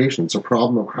communication. It's a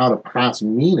problem of how to pass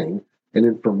meaning and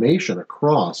information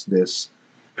across this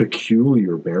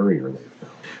peculiar barrier they've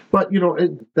found. But,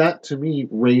 that to me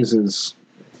raises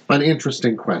an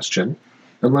interesting question.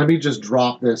 And let me just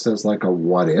drop this as like a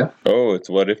what if. Oh, it's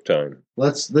what if time.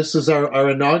 This is our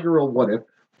inaugural what if.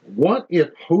 What if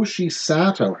Hoshi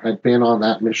Sato had been on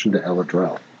that mission to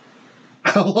Eladrel?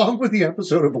 How long would the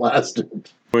episode have lasted?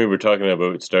 We were talking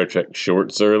about Star Trek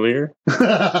shorts earlier.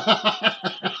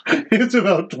 It's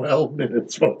about 12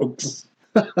 minutes, folks.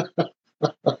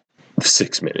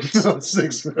 6 minutes. No,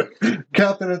 6 minutes.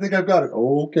 Captain, I think I've got it.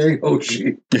 Okay,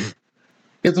 Hoshi.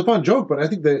 It's a fun joke, but I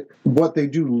think that what they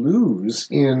do lose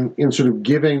in sort of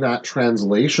giving that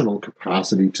translational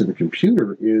capacity to the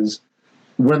computer is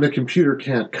when the computer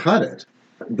can't cut it,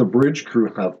 the bridge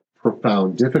crew have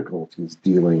profound difficulties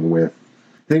dealing with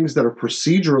things that are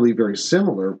procedurally very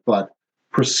similar, but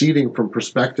proceeding from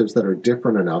perspectives that are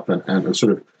different enough and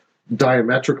sort of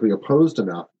diametrically opposed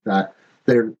enough that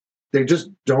they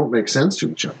just don't make sense to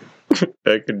each other.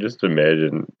 I could just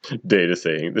imagine Data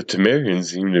saying, the Temerians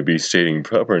seem to be stating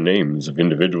proper names of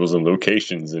individuals and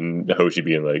locations, and Hoshi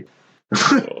being like,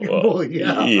 well,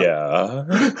 yeah.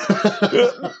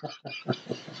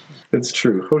 It's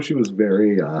true. Hoshi was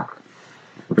very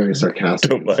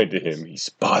sarcastic. Don't mind him, he's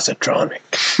positronic.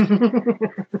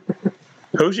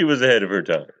 Hoshi was ahead of her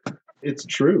time. It's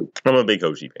true. I'm a big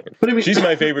Hoshi fan. But I mean, she's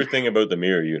my favorite thing about the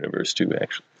Mirror Universe, too,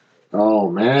 actually. Oh,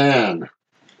 man.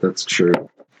 That's true.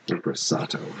 Empress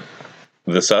Sato.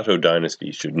 The Sato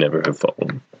dynasty should never have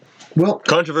fallen. Well,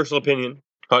 controversial opinion.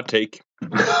 Hot take.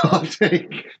 Hot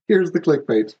take. Here's the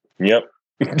clickbait. Yep.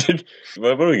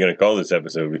 What are we going to call this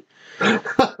episode?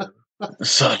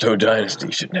 Sato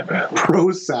dynasty should never have.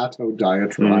 Pro Sato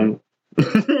diatribe.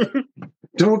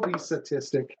 Don't be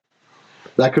statistic.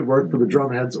 That could work for the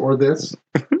drumheads or this.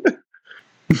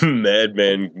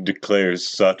 Madman declares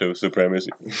Sato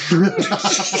supremacy.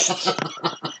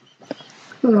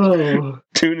 Oh.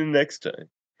 Tune in next time.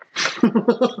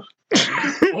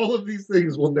 All of these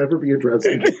things will never be addressed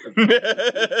again.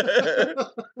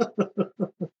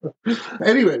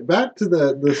 Anyway, back to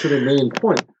the sort of main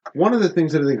point. One of the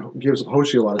things that I think gives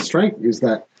Hoshi a lot of strength is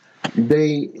that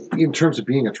they, in terms of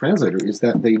being a translator, is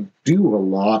that they do a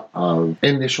lot of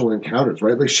initial encounters,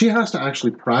 right? Like she has to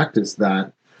actually practice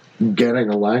that getting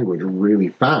a language really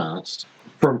fast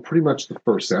from pretty much the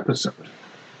first episode,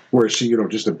 where she,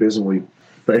 just abysmally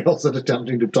fails at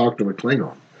attempting to talk to a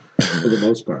Klingon for the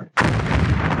most part.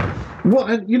 Well,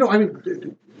 and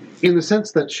in the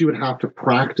sense that she would have to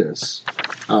practice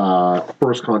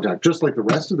first contact, just like the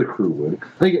rest of the crew would.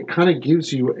 I think it kind of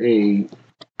gives you a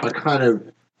kind of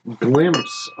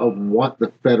glimpse of what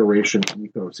the Federation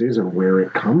ethos is and where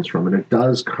it comes from, and it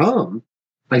does come,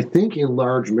 I think, in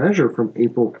large measure from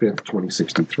April 5th,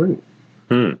 2063.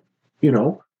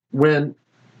 When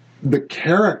the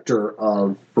character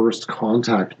of first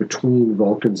contact between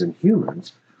Vulcans and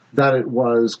humans, that it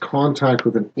was contact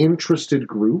with an interested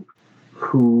group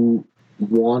who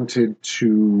wanted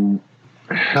to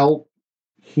help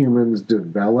humans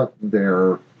develop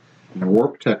their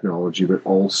warp technology, but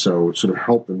also sort of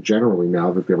help them generally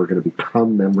now that they were going to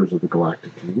become members of the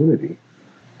galactic community.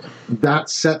 That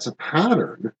sets a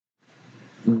pattern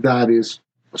that is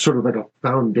sort of like a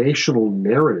foundational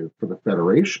narrative for the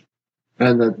Federation,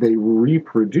 and that they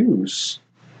reproduce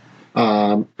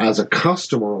as a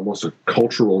custom or almost a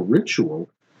cultural ritual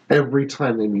every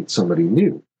time they meet somebody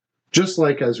new. Just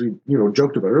like, as we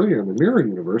joked about earlier in the Mirror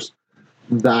Universe,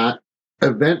 that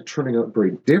event turning out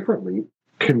very differently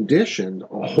conditioned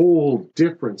a whole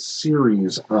different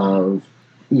series of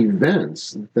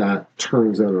events that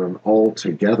turns out in an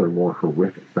altogether more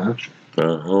horrific fashion.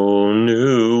 A whole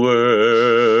new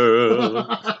world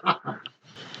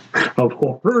of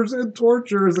horrors and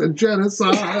tortures and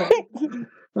genocide.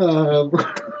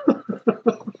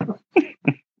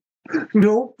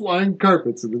 No flying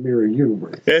carpets in the Mirror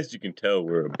Universe. As you can tell,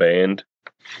 we're a band.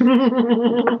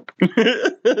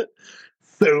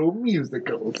 So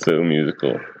musical. So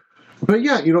musical. But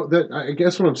yeah, I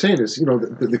guess what I'm saying is,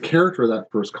 the character of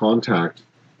that First Contact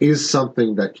is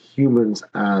something that humans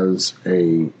as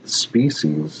a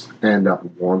species end up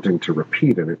wanting to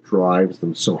repeat, and it drives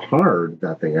them so hard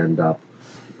that they end up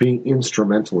being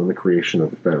instrumental in the creation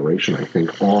of the Federation, I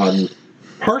think,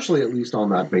 partially at least on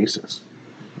that basis.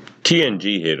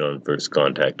 TNG hit on First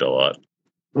Contact a lot.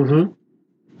 Mm-hmm.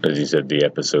 As you said, the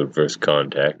episode First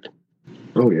Contact.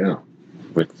 Oh, yeah.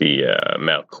 With the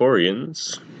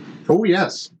Malkorians. Oh,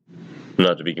 yes.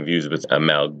 Not to be confused with a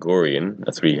Malgorian,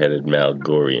 a three-headed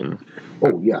Malgorian.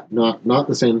 Oh, yeah. Not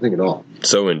the same thing at all.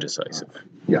 So indecisive.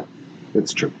 Yeah,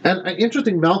 it's true. And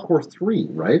interesting, Malcor 3,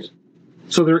 right?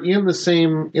 So they're in a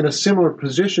similar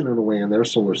position in a way in their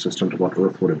solar system to what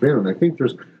Earth would have been. And I think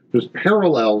there's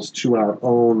parallels to our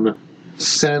own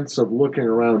sense of looking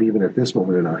around even at this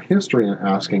moment in our history and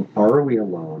asking, are we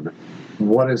alone?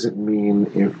 What does it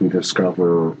mean if we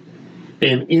discover,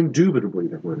 and indubitably,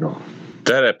 that we're not?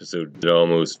 That episode, it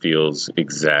almost feels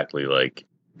exactly like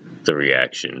the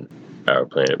reaction our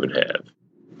planet would have.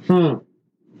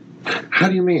 How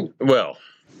do you mean? Well,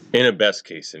 in a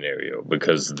best-case scenario,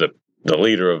 because the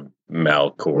leader of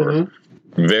Malcor,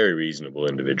 very reasonable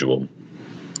individual.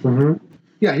 Mm-hmm.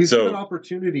 Yeah, he's given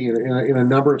opportunity in a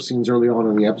number of scenes early on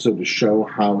in the episode to show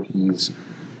how he's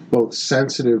both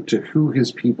sensitive to who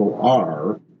his people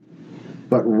are,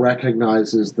 but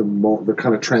recognizes the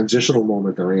kind of transitional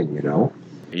moment they're in,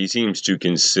 He seems to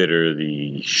consider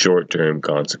the short-term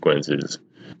consequences,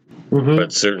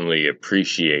 but certainly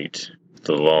appreciate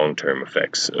the long-term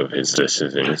effects of his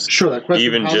decisions. Sure, that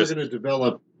question how they're going to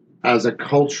develop as a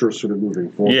culture sort of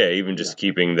moving forward. Yeah, even just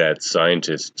keeping that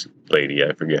scientist lady,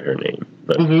 I forget her name,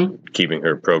 but keeping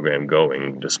her program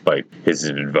going despite his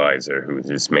advisor, who is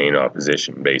his main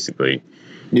opposition, basically,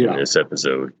 in this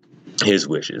episode. His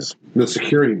wishes. The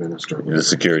security minister. The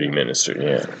security minister,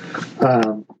 yeah.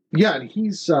 Yeah, and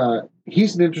he's an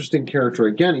interesting character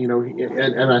again,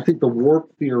 and I think the warp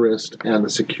theorist and the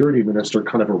security minister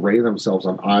kind of array themselves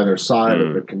on either side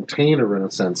of the container in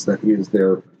a sense that is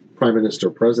their prime minister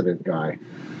president guy.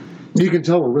 You can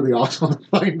tell we're really awesome on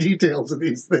the fine details of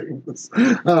these things.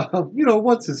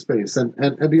 What's his face and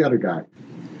the other guy.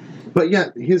 But yeah,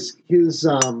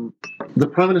 the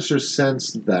prime minister's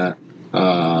sense that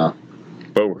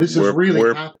but this is really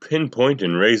we're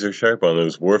pinpointing razor sharp on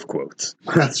those Worf quotes.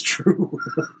 That's true.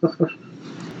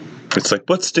 It's like,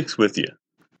 what sticks with you?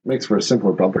 Makes for a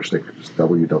simpler bumper sticker. Just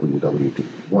WWWD.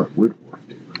 What would Worf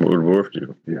do? What would Worf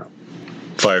do? Yeah.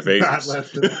 Fire phasers.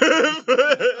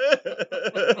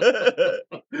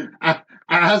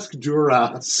 Ask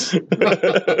Duras.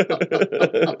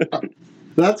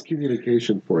 That's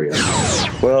communication for you.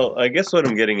 Well, I guess what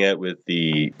I'm getting at with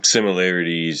the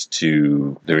similarities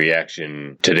to the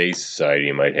reaction today's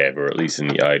society might have, or at least in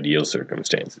the ideal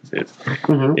circumstances,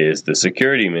 is the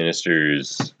security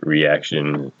minister's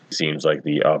reaction seems like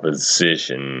the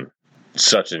opposition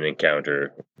such an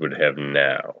encounter would have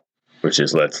now, which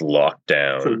is let's lock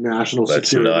down, for national let's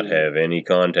security. not have any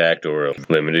contact or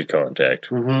limited contact.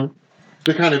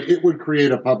 It would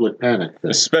create a public panic thing.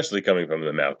 Especially coming from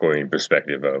the Malkorian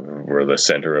perspective of we're the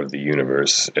center of the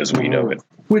universe as we know it.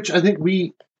 Which I think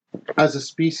we, as a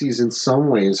species, in some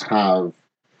ways have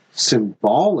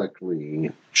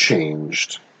symbolically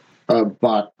changed.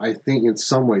 But I think in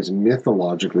some ways,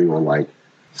 mythologically or like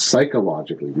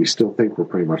psychologically, we still think we're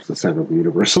pretty much the center of the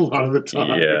universe a lot of the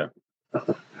time. Yeah.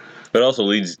 It also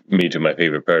leads me to my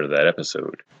favorite part of that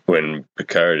episode, when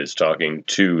Picard is talking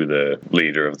to the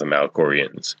leader of the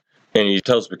Malkorians. And he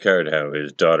tells Picard how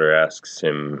his daughter asks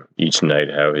him each night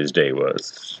how his day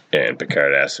was. And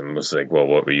Picard asks him, well,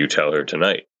 what will you tell her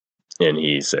tonight? And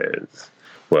he says,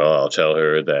 well, I'll tell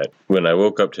her that when I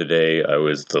woke up today, I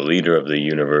was the leader of the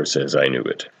universe as I knew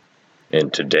it.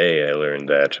 And today I learned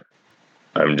that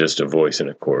I'm just a voice in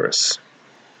a chorus.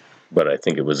 But I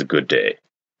think it was a good day.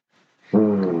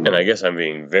 And I guess I'm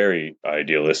being very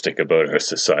idealistic about our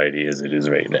society as it is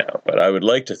right now. But I would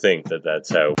like to think that that's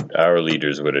how our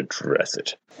leaders would address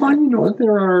it. Well, you know what?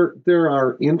 There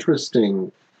are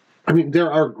interesting. I mean,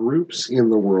 there are groups in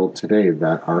the world today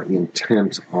that are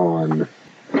intent on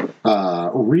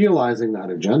realizing that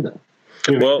agenda.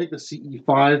 You know, take the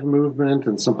CE5 movement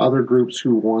and some other groups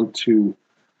who want to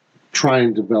try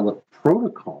and develop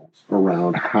protocols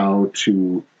around how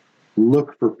to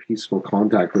look for peaceful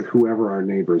contact with whoever our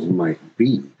neighbors might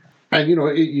be. And, you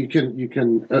know, you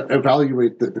can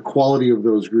evaluate the quality of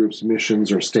those groups'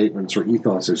 missions or statements or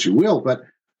ethos as you will, but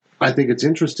I think it's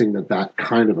interesting that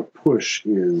kind of a push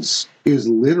is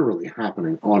literally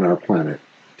happening on our planet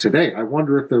today. I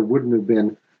wonder if there wouldn't have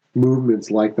been movements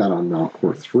like that on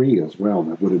Malcor 3 as well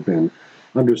that would have been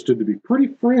understood to be pretty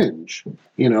fringe,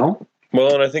 you know?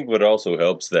 Well, and I think what also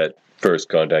helps that first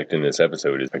contact in this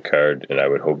episode is Picard, and I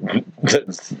would hope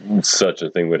that such a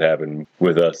thing would happen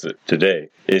with us today,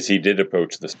 is he did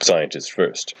approach the scientist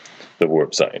first, the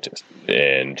warp scientist,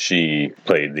 and she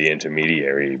played the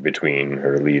intermediary between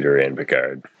her leader and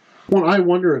Picard. Well, I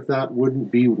wonder if that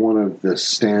wouldn't be one of the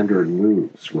standard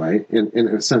moves, right? In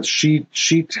a sense, she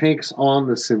takes on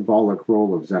the symbolic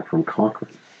role of Zefram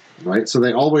Cochrane, right? So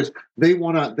they always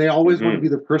want to be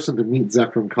the person to meet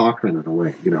Zefram Cochrane in a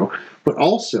way, you know. But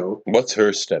also, what's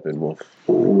her Steppenwolf?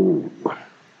 Oh,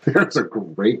 there's a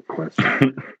great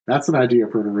question. That's an idea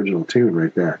for an original tune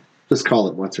right there. Just call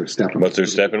it "What's Her Steppenwolf." What's her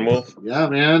Steppenwolf? Yeah,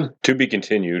 man. To be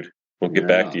continued. We'll get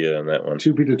back to you on that one.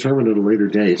 To be determined at a later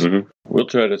date. Mm-hmm. We'll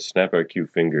try to snap our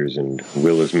cute fingers and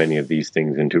will as many of these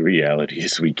things into reality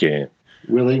as we can.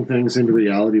 Willing things into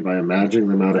reality by imagining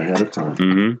them out ahead of time.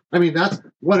 Mm-hmm. I mean, that's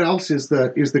what else is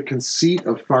the conceit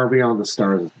of Far Beyond the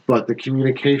Stars, but the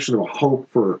communication of a hope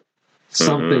for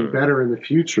something better in the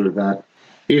future that,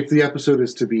 if the episode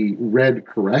is to be read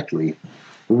correctly,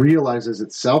 realizes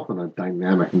itself in a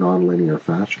dynamic, non-linear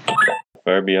fashion.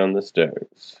 Far Beyond the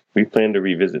Stars. We plan to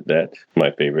revisit that,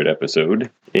 my favorite episode,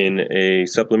 in a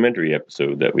supplementary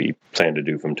episode that we plan to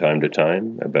do from time to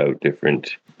time about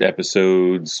different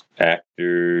episodes,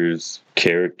 actors,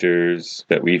 characters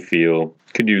that we feel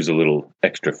could use a little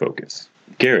extra focus.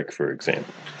 Garrick, for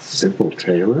example. Simple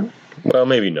Taylor? Well,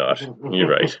 maybe not. You're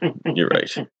right. You're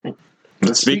right.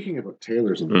 Speaking about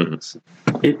Taylors and things,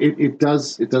 it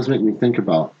does make me think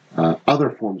about other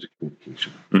forms of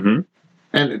communication. Mm-hmm.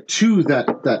 And two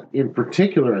that in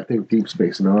particular I think Deep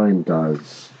Space Nine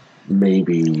does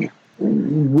maybe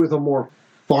with a more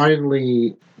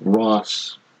finely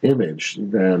wrought image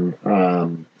than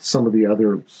some of the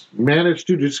others managed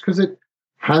to, just because it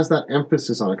has that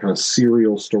emphasis on a kind of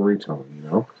serial storytelling, you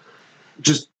know?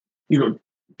 Just, you know,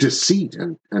 deceit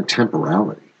and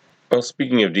temporality. Well,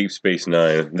 speaking of Deep Space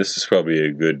Nine, this is probably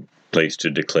a good place to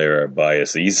declare our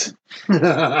biases.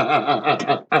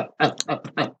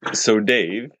 So,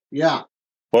 Dave. Yeah.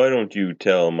 Why don't you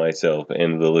tell myself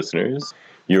and the listeners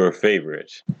your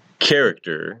favorite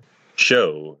character,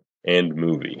 show, and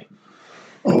movie?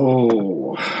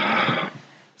 Oh.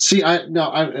 See,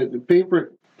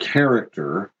 favorite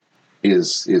character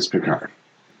is Picard.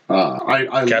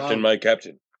 I Captain, my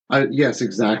captain. Yes,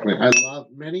 exactly. I love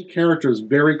many characters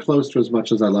very close to as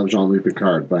much as I love Jean-Luc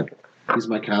Picard, but he's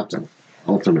my captain.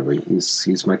 Ultimately,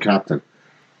 he's my captain.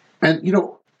 And, you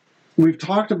know, we've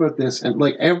talked about this, and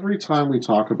like every time we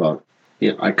talk about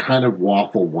it, I kind of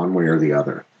waffle one way or the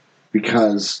other.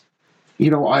 Because, you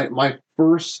know, my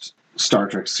first Star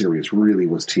Trek series really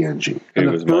was TNG.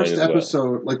 And the first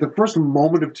episode, like the first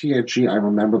moment of TNG I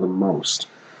remember the most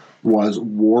was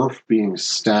Worf being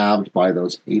stabbed by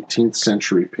those 18th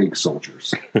century pig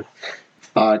soldiers.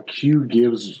 Q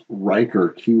gives Riker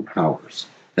Q powers,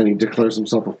 and he declares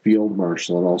himself a field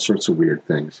marshal and all sorts of weird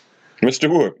things. Mr.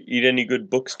 Worf, eat any good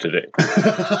books today?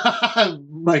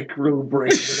 Micro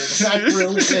brain.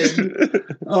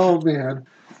 Oh, man.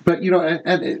 But, you know,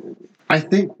 and I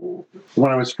think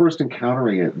when I was first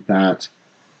encountering it, that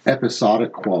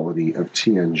episodic quality of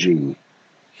TNG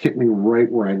hit me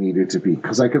right where I needed to be,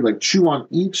 because I could like chew on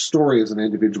each story as an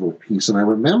individual piece. And I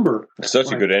remember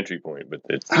such a good entry point, but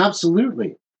it's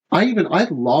absolutely. I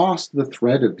lost the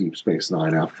thread of Deep Space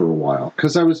Nine after a while,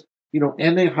 because I was, you know,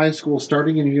 ending high school,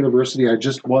 starting in university. I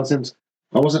wasn't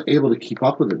able to keep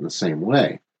up with it in the same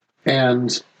way.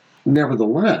 And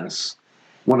nevertheless,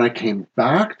 when I came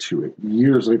back to it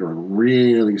years later and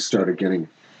really started getting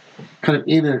kind of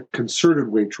in a concerted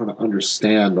way trying to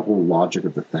understand the whole logic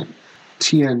of the thing,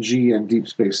 TNG and Deep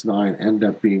Space Nine end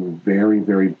up being very,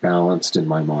 very balanced in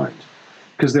my mind.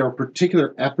 Because there are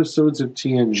particular episodes of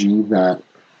TNG that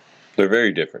They're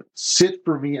very different. sit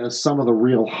for me as some of the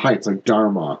real heights, like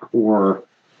Darmok or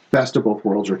Best of Both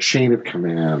Worlds or Chain of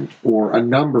Command, or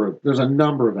there's a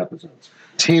number of episodes.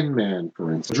 Tin Man,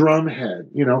 for instance. Drumhead,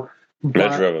 you know.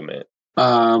 Measure of a Man.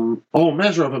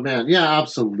 Measure of a Man. Yeah,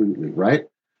 absolutely, right?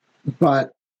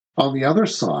 But on the other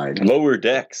side... Lower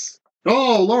Decks.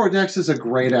 Oh, Lower Decks is a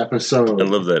great episode. I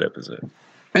love that episode.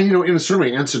 And, you know, in a certain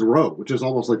way, Ensign Rowe, which is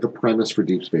almost like the premise for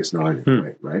Deep Space Nine, in a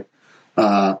way, right?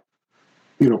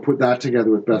 You know, put that together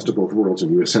with Best of Both Worlds,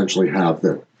 and you essentially have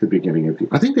the beginning of...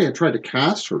 I think they had tried to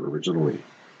cast her originally.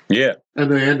 Yeah.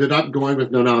 And they ended up going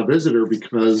with Nana Visitor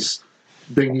because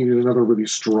they needed another really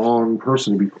strong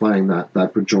person to be playing that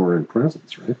Bajoran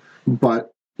presence, right?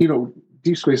 But, you know,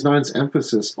 Deep Space Nine's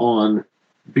emphasis on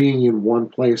being in one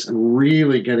place and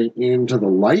really getting into the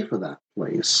life of that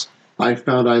place, I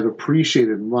found I've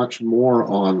appreciated much more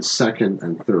on second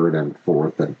and third and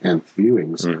fourth and nth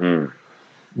viewings. Mm-hmm.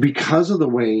 Because of the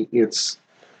way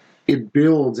it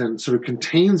builds and sort of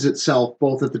contains itself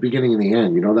both at the beginning and the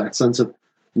end, you know, that sense of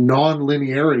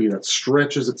non-linearity that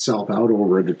stretches itself out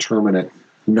over a determinate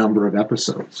number of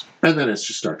episodes. And then it's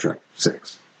just Star Trek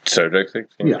 6. Star Trek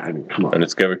 6? Yeah, I mean, come on.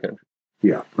 Undiscovered Country.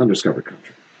 Yeah, Undiscovered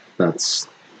Country.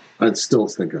 I'd still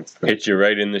think that's... Hit you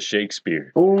right in the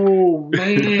Shakespeare. Oh,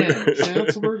 man.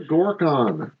 Chancellor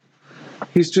Gorkon.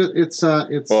 He's just,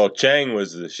 Well, Chang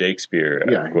was the Shakespeare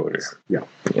quoter. Yeah,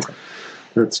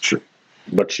 that's true.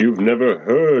 But you've never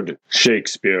heard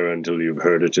Shakespeare until you've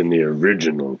heard it in the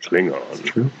original Klingon. That's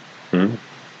true. And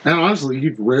honestly,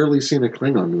 you've rarely seen a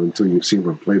Klingon until you've seen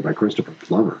one played by Christopher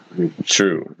Plummer. I mean,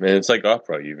 true. And it's like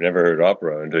opera. You've never heard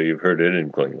opera until you've heard it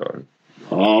in Klingon.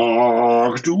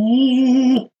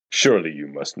 Surely you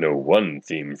must know one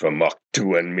theme from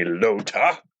Octu and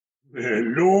Milota.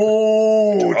 Milota!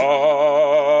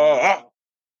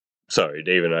 Sorry,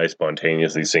 Dave and I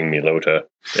spontaneously sing Milota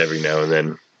every now and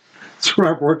then. it's from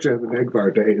our Porkchop and Egg Bar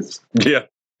days. Yeah,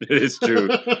 it is true.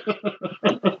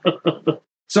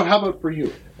 So how about for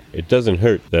you? It doesn't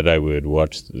hurt that I would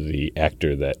watch the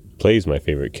actor that plays my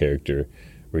favorite character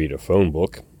read a phone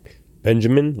book.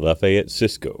 Benjamin Lafayette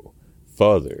Sisko,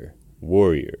 father,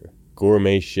 warrior,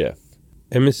 gourmet chef,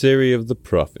 emissary of the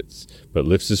prophets, but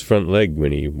lifts his front leg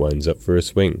when he winds up for a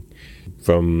swing.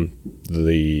 From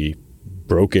the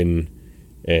broken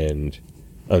and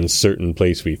uncertain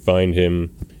place we find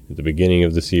him at the beginning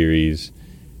of the series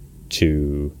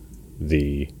to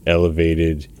the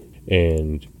elevated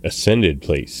and ascended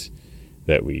place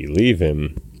that we leave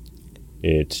him,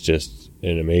 it's just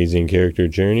an amazing character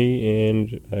journey,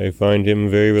 and I find him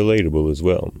very relatable as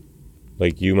well.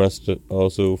 Like you must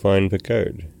also find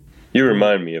Picard. You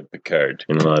remind me of Picard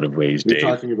in a lot of ways, You're Dave.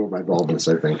 talking about my baldness,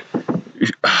 I think.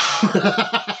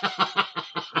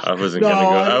 I wasn't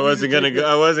gonna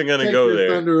go Take your there.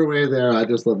 thunder away there. I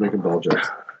just love making ball jokes.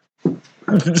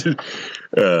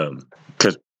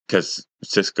 Because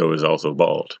Cisco is also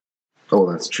bald. Oh,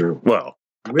 that's true. Well,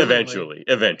 Willingly.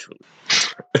 eventually.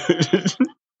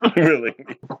 Really.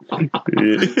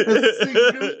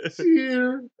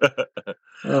 Cheer.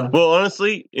 Well,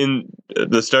 honestly, in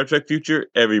the Star Trek future,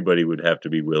 everybody would have to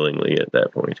be willingly at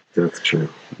that point. That's true.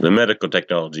 The medical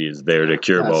technology is there to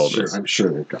cure baldness. I'm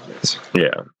sure they've got it.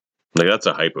 Yeah. Like, that's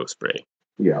a hypo spray.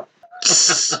 Yeah.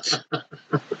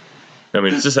 I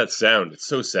mean, it's just that sound. It's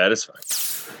so satisfying.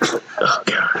 Oh,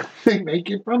 God. They make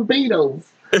it from Beatles.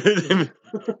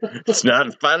 It's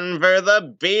not fun for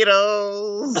the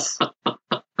Beatles.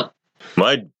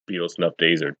 My Beatles snuff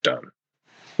days are done.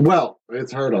 Well,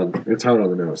 it's hard on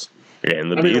the nose.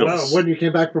 And the I mean, Beatles. well, when you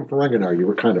came back from Ferenginar, you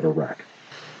were kind of a wreck.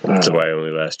 That's why I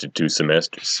only lasted 2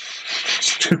 semesters.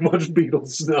 Too much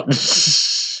Beatles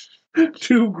snuff.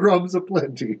 2 grubs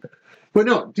aplenty. But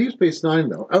no, Deep Space Nine,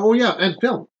 though. Oh, yeah, and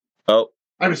film. Oh.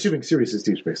 I'm assuming series is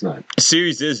Deep Space Nine.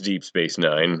 Series is Deep Space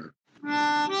Nine.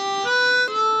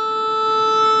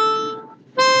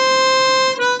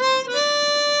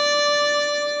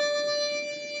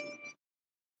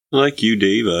 Like you,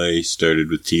 Dave, I started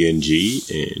with TNG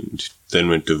and then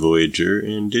went to Voyager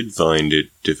and did find it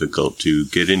difficult to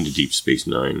get into Deep Space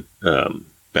Nine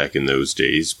back in those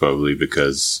days, probably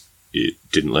because it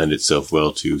didn't lend itself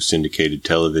well to syndicated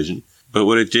television. But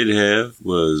what it did have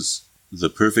was the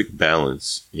perfect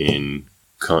balance in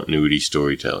continuity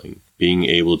storytelling, being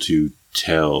able to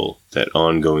tell that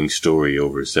ongoing story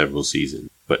over several seasons,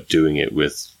 but doing it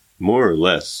with more or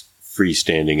less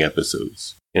freestanding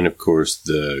episodes. And of course,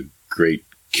 the great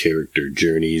character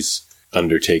journeys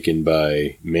undertaken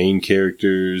by main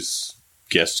characters,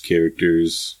 guest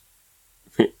characters,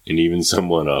 and even some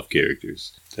one-off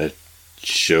characters. That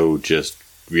show just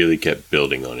really kept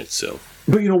building on itself.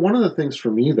 But, you know, one of the things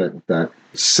for me that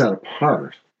set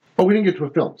apart Oh, we didn't get to a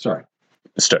film. Sorry.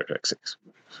 Star Trek 6,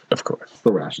 of course.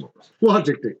 The rational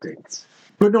logic dictates.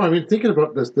 But no, I mean, thinking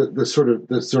about this, the sort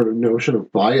of notion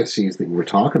of biases that you were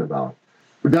talking about,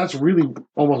 that's really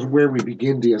almost where we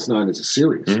begin DS9 as a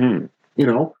series. Mm-hmm. You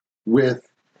know, with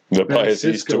the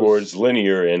biases towards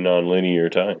linear and non-linear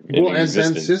time. Well, and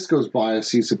Ben Sisko's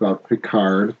biases about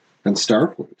Picard and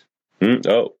Starfleet.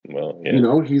 Oh, well, yeah. You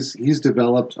know, he's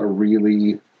developed a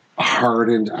really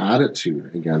hardened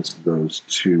attitude against those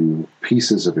two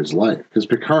pieces of his life. Because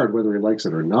Picard, whether he likes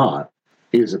it or not,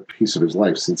 is a piece of his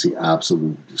life since he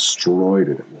absolutely destroyed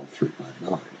it at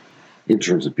 1359 in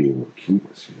terms of being what he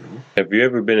was, you know. Have you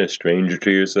ever been a stranger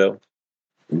to yourself?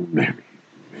 Many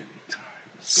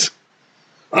times.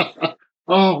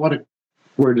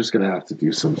 We're just going to have to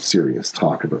do some serious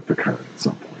talk about Picard at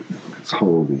some point now, because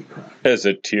holy crap. As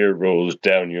a tear rolls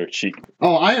down your cheek.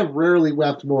 Oh, I have rarely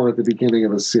wept more at the beginning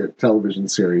of a television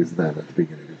series than at the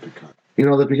beginning of Picard. You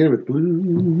know, the beginning with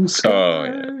Blue Sky. Oh,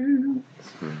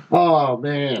 yeah. Oh,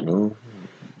 man. Oh,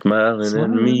 smiling at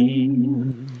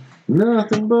me.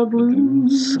 Nothing but blue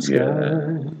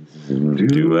skies.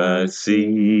 Do I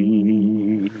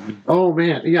see? Oh,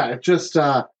 man. Yeah, it just,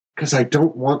 because I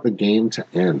don't want the game to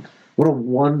end. What a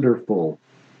wonderful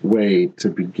way to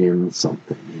begin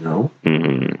something, you know?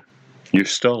 Mm-hmm. You're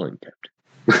stalling, Captain.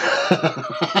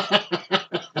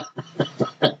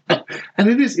 And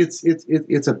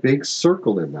it's a big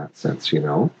circle in that sense, you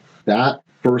know? That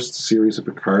first series of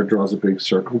Picard draws a big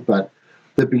circle, but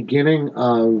the beginning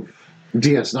of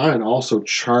DS9 also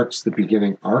charts the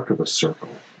beginning arc of a circle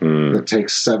that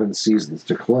takes 7 seasons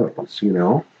to close, you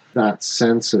know? That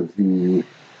sense of the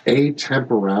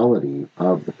atemporality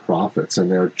of the prophets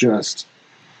and their just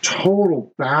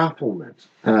total bafflement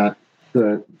at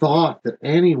the thought that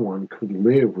anyone could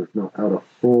live without a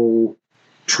full,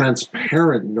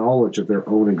 transparent knowledge of their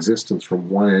own existence from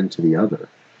one end to the other.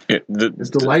 It's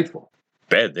delightful.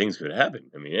 Bad things could happen.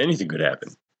 I mean, anything could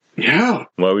happen. Yeah.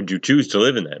 Why would you choose to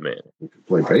live in that, man? You could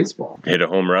play baseball. Hit a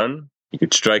home run. You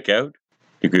could strike out.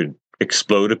 You could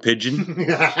explode a pigeon.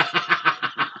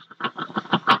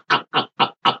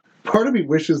 Part of me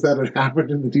wishes that had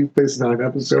happened in the Deep Space Nine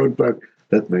episode, but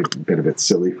that might have been a bit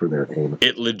silly for their aim.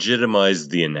 It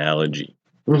legitimized the analogy.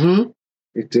 Mm-hmm.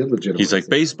 It did legitimize. He's like,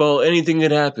 baseball, anything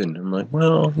could happen. I'm like,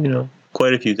 well, you know,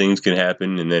 quite a few things can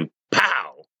happen, and then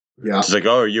pow! Yeah. It's like,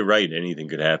 oh, you're right, anything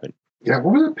could happen. Yeah,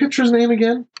 what was that pitcher's name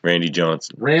again? Randy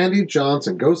Johnson. Randy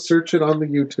Johnson. Go search it on the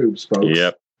YouTubes, folks.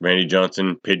 Yep. Randy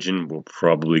Johnson, pigeon will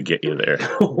probably get you there.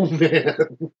 Oh,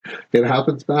 man. It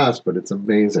happens fast, but it's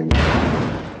amazing.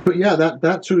 But yeah,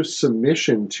 that sort of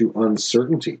submission to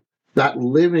uncertainty, that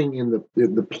living in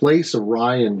the place of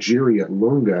Ryan Jiri at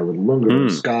Lunga, with Lunga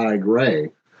and Sky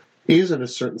Gray, is in a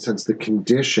certain sense the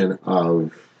condition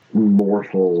of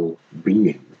mortal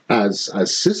being, as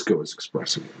Sisko is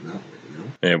expressing it in that way.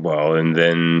 You know? And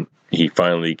then he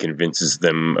finally convinces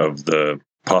them of the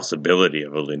possibility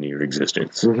of a linear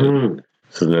existence. Mm-hmm.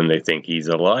 So then they think he's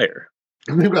a liar.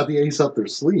 And they've got the ace up their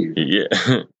sleeve.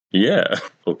 Yeah. Yeah.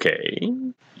 Okay.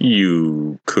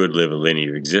 You could live a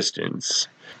linear existence,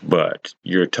 but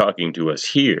you're talking to us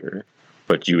here,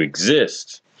 but you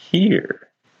exist here,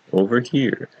 over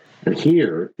here. And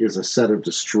here is a set of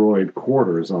destroyed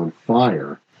quarters on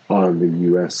fire on the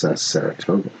USS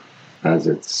Saratoga, as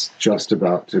it's just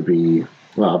about to be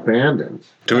abandoned.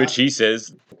 To which he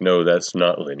says, no, that's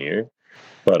not linear,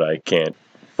 but I can't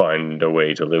find a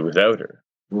way to live without her.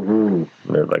 Mm-hmm.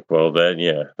 And they're like, well,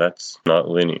 that's not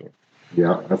linear.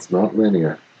 Yeah, that's not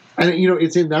linear. And, you know,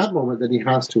 it's in that moment that he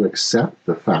has to accept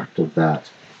the fact of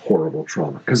that horrible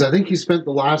trauma. Because I think he spent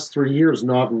the last 3 years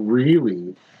not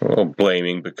really... Well,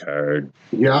 blaming Picard.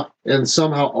 Yeah, and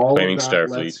somehow all blaming of that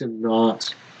Starfleet. lets him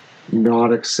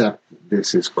not accept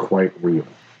this is quite real,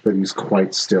 that he's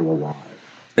quite still alive.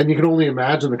 And you can only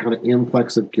imagine the kind of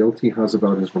influx of guilt he has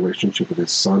about his relationship with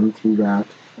his son through that.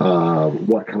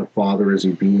 What kind of father is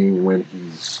he being when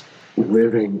he's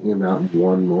living in that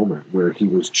one moment where he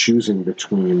was choosing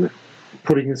between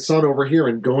putting his son over here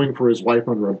and going for his wife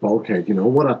under a bulkhead? You know,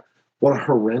 what a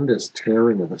horrendous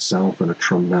tearing of the self and a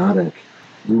traumatic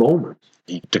moment.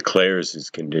 He declares his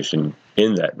condition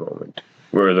in that moment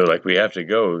where they're like, we have to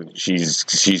go.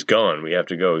 She's gone. We have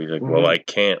to go. He's like, well, I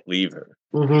can't leave her.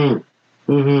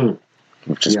 Mm-hmm.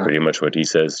 Mm-hmm. Which is pretty much what he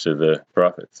says to the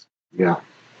prophets. Yeah.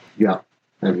 Yeah.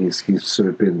 And he's sort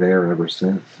of been there ever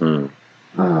since.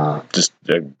 Just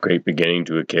a great beginning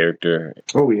to a character.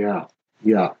 Oh, yeah.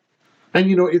 Yeah. And,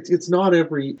 you know, it's not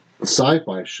every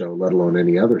sci-fi show, let alone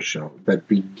any other show, that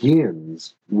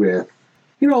begins with,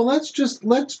 you know, let's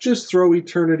just throw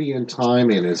eternity and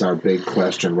time in as our big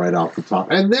question right off the top.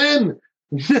 And then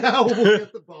Now we'll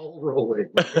get the ball rolling.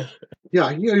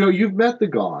 Yeah, you've met the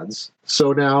gods,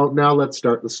 so now let's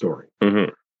start the story.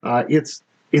 Mm-hmm. It's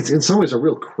in some ways a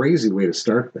real crazy way to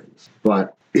start things,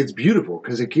 but it's beautiful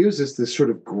because it gives us this sort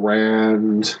of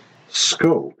grand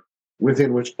scope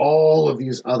within which all of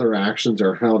these other actions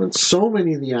are held, and so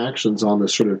many of the actions on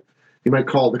this sort of, you might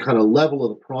call it the kind of level of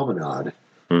the promenade,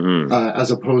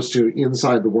 as opposed to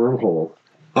inside the wormhole,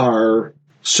 are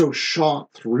so shot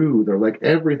through. They're like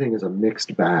everything is a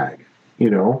mixed bag,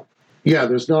 Yeah,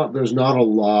 there's not a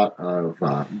lot of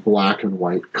black and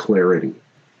white clarity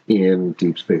in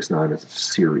Deep Space Nine as a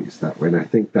series that way, and I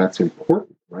think that's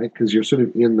important, right? Because you're sort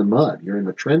of in the mud, you're in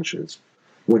the trenches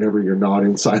whenever you're not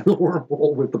inside the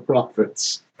wormhole with the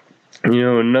prophets.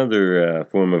 Another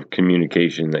form of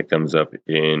communication that comes up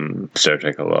in Star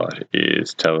Trek a lot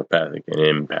is telepathic and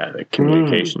empathic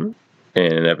communication.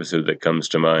 And an episode that comes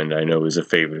to mind, I know, is a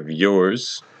favorite of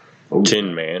yours,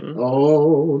 Tin Man.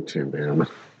 Oh, Tin Man.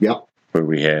 Yep. Where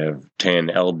we have Tan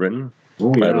Elbrin.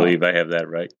 Oh, yeah. I believe I have that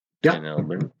right. Yep. Tan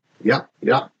Elbrin.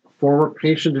 Yeah. Former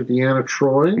patient of Deanna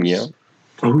Troy's. Yeah.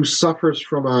 Who suffers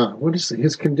from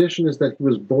his condition is that he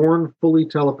was born fully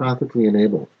telepathically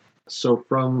enabled. So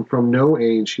from no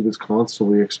age, he was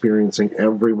constantly experiencing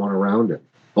everyone around him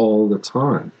all the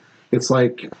time. It's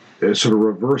like a sort of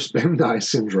reverse Bendai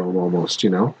syndrome almost,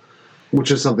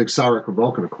 which is something Sarek or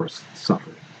Vulcan, of course,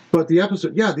 suffered. But the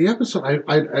episode,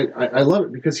 I love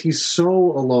it because he's so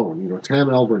alone. Tan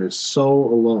Elbrin is so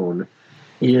alone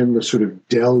in the sort of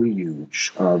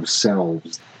deluge of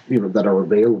selves, that are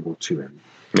available to him.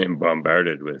 And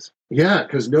bombarded with. Yeah,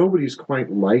 because nobody's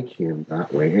quite like him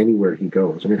that way anywhere he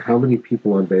goes. I mean, how many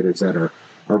people on Beta Z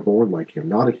are born like him?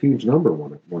 Not a huge number.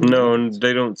 No, and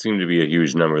they don't seem to be a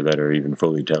huge number that are even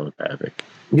fully telepathic.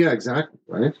 Yeah, exactly,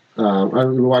 right?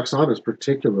 Waxana is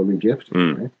particularly gifted,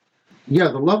 right? Yeah,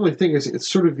 the lovely thing is it's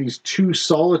sort of these two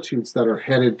solitudes that are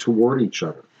headed toward each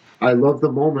other. I love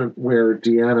the moment where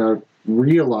Deanna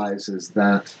realizes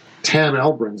that Tan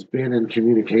Elbrin's been in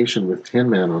communication with Tin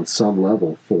Man on some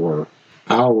level for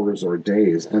hours or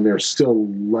days, and they're still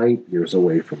light years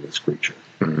away from this creature.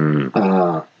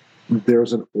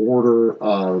 There's an order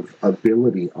of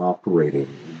ability operating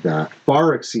that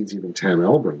far exceeds even Tan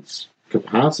Elbrin's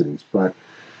capacities, but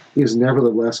is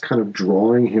nevertheless kind of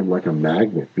drawing him like a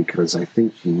magnet, because I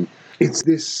think it's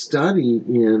this study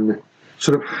in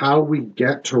sort of how we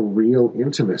get to real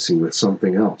intimacy with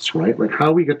something else, right? Like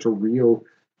how we get to real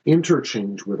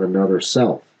interchange with another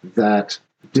self that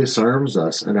disarms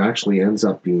us and actually ends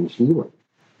up being healing.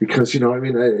 Because,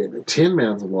 Tin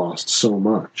Man's lost so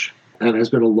much and has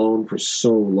been alone for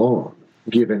so long,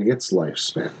 given its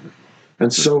lifespan.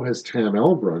 And so has Tan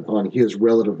Elbrin on his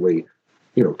relatively,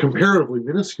 comparatively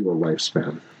minuscule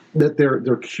lifespan, that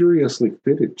they're curiously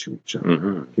fitted to each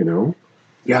other,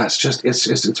 Yeah,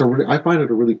 I find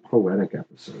it a really poetic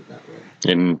episode that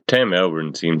way. And Tam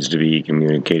Elbrin seems to be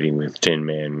communicating with Tin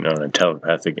Man on a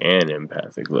telepathic and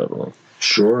empathic level.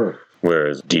 Sure.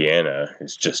 Whereas Deanna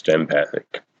is just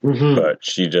empathic. But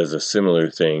she does a similar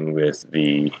thing with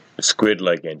the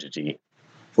squid-like entity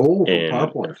in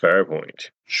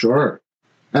Farpoint. Sure.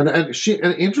 And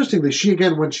interestingly, she,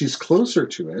 again, when she's closer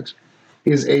to it,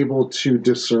 is able to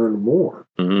discern more.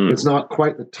 It's not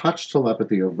quite the touch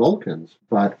telepathy of Vulcans,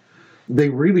 but they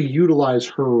really utilize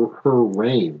her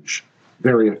range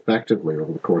very effectively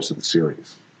over the course of the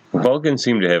series. Vulcans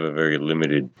seem to have a very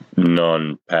limited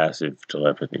non-passive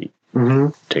telepathy.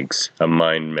 Takes a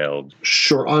mind meld.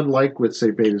 Sure, unlike with, say,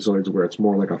 Betazoids, where it's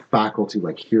more like a faculty,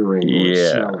 like hearing or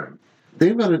smelling.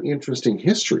 They've got an interesting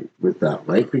history with that,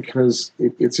 right? Because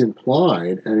it's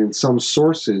implied, and in some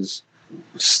sources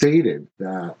stated,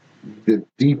 that the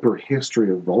deeper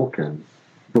history of Vulcan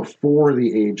before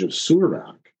the age of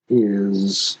Surak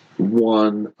is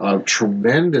one of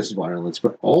tremendous violence,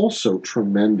 but also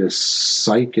tremendous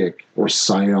psychic or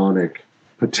psionic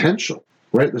potential.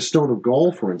 Right, the Stone of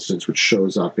Gaul, for instance, which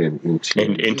shows up in TNG.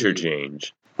 And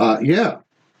interchange. Yeah,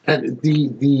 and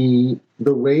the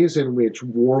ways in which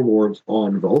warlords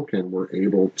on Vulcan were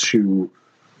able to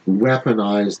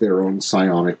weaponize their own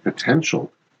psionic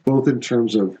potential, both in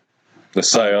terms of the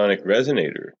psionic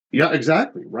resonator. Yeah,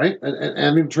 exactly, right,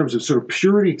 and in terms of sort of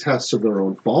purity tests of their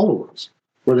own followers,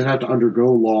 where they had to undergo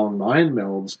long mind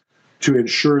melds to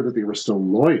ensure that they were still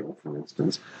loyal, for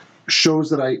instance. Shows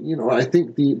that I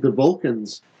think the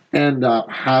Vulcans end up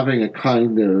having a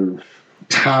kind of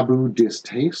taboo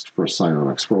distaste for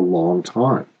psionics for a long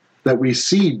time that we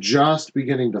see just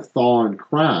beginning to thaw and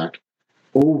crack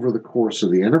over the course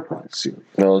of the Enterprise series.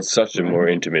 Well, it's such a more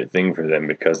intimate thing for them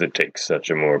because it takes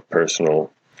such a more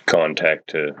personal contact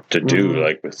to do,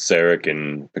 like with Sarek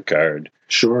and Picard.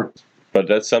 Sure. But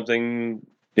that's something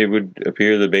it would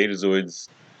appear the Betazoids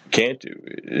can't do,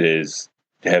 is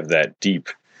have that deep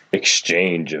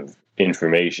exchange of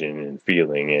information and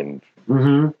feeling and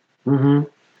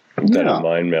that a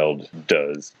mind meld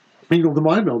does. You know, the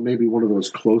mind meld may be one of those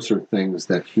closer things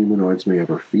that humanoids may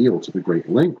ever feel to the Great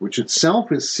Link, which itself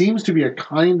seems to be a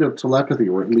kind of telepathy,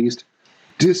 or at least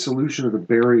dissolution of the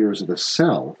barriers of the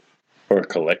self. Or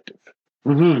collective.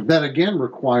 That again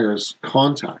requires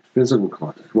contact, physical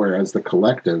contact, whereas the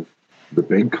collective, the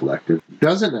big collective,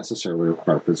 doesn't necessarily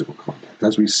require physical contact.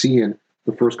 As we see in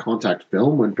the First Contact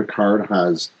film, when Picard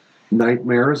has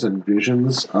nightmares and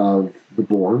visions of the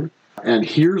Borg and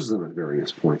hears them at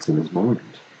various points in his mind,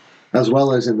 as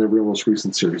well as in the most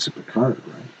recent series of Picard,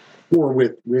 right? Or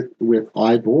with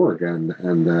Borg and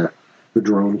the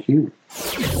drone Hugh.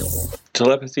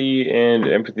 Telepathy and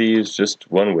empathy is just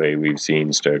one way we've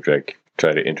seen Star Trek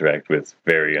try to interact with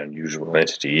very unusual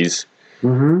entities.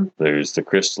 There's the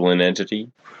crystalline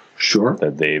entity. Sure.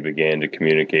 That they began to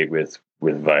communicate with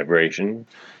vibration.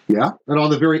 Yeah, and on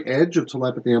the very edge of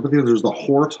telepathy and empathy, there's the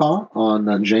Horta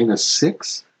on Janus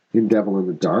 6 in Devil in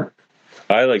the Dark.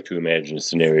 I like to imagine a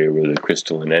scenario where the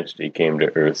crystalline entity came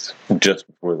to Earth just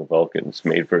before the Vulcans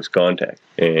made first contact,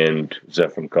 and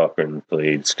Zefram Cochrane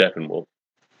played Steppenwolf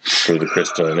for the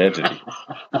crystalline entity.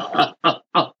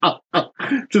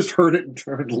 Just heard it and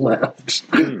turned left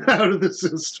out of the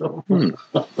system.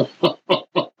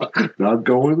 Not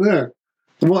going there.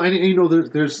 Well, and you know,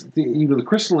 there's the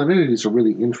crystalline entity is a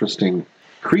really interesting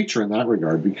creature in that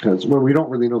regard, because we don't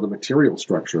really know the material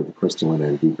structure of the crystalline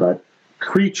entity, but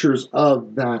creatures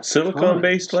of that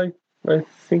silicon-based life, I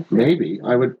think. Maybe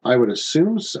I would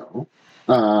assume so.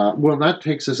 Well, that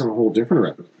takes us in a whole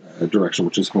different direction,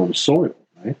 which is home soil,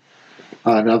 right?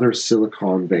 Another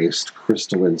silicon-based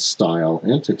crystalline-style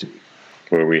entity,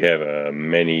 where we have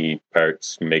many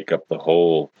parts make up the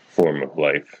whole form of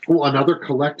life. Well, another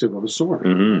collective of a sort.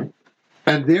 Right?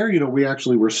 And there, you know, we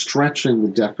actually were stretching the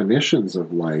definitions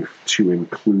of life to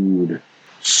include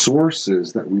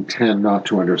sources that we tend not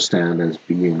to understand as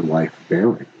being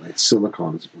life-bearing, like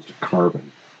silicon as opposed to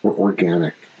carbon, or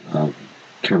organic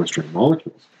chemistry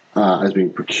molecules, as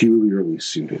being peculiarly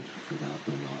suited for that,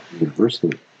 but not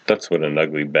universally. That's what an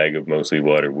ugly bag of mostly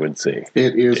water would say.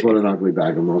 It is what an ugly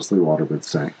bag of mostly water would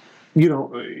say. You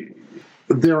know,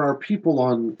 there are people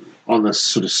on the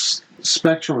sort of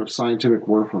spectrum of scientific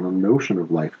work on the notion of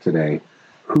life today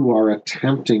who are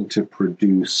attempting to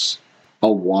produce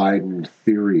a widened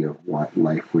theory of what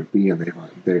life would be, and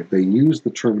they use the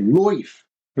term life,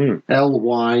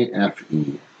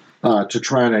 L-Y-F-E, to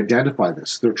try and identify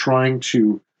this. They're trying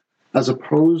to, as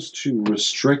opposed to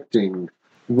restricting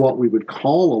what we would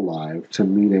call alive to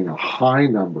meeting a high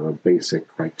number of basic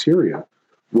criteria,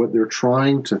 what they're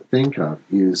trying to think of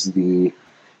is the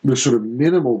sort of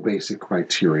minimal basic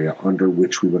criteria under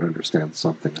which we would understand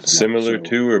something. Similar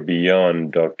to or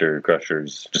beyond Dr.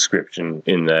 Crusher's description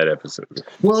in that episode?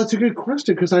 Well, it's a good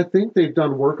question, because I think they've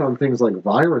done work on things like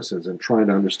viruses and trying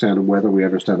to understand whether we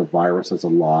understand a virus as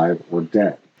alive or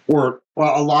dead. Or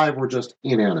alive or just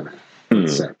inanimate,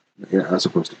 let's say, as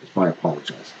opposed to, I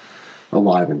apologize,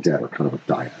 alive and dead are kind of a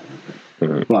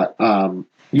dyad. But,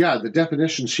 yeah, the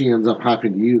definition she ends up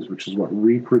having to use, which is what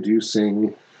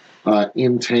reproducing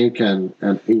intake and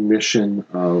emission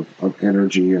of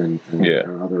energy and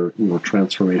other, you know,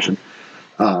 transformation,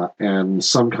 and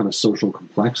some kind of social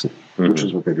complexity, which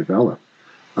is what they develop,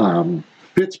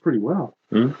 fits pretty well.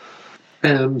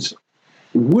 And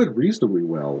would reasonably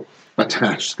well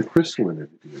attach to the crystalline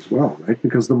entity as well, right?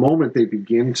 Because the moment they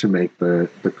begin to make the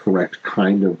correct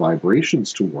kind of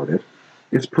vibrations toward it,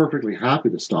 it's perfectly happy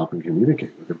to stop and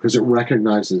communicate with them, because it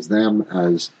recognizes them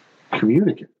as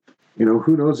communicative. You know,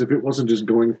 who knows if it wasn't just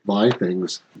going by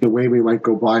things the way we might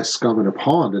go by scum in a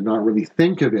pond and not really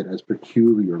think of it as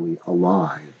peculiarly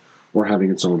alive or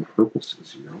having its own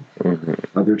purposes, you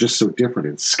know? They're just so different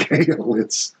in scale,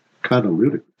 it's kind of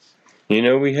ludicrous. You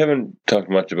know, we haven't talked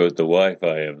much about the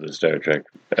Wi-Fi of the Star Trek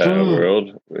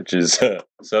world, which is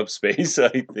subspace,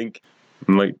 I think.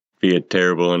 Might be a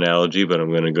terrible analogy, but I'm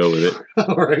going to go with it.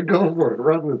 All right, go for it.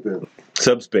 Run with it.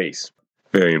 Subspace.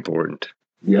 Very important.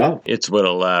 Yeah. It's what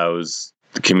allows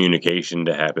the communication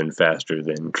to happen faster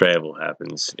than travel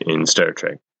happens in Star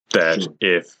Trek. That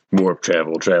if warp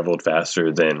travel traveled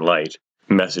faster than light,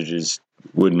 messages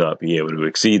would not be able to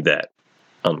exceed that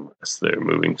unless they're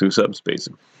moving through subspace.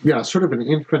 Yeah, sort of an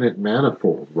infinite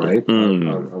manifold, right?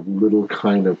 Of little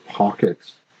kind of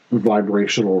pockets,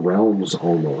 vibrational realms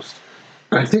almost.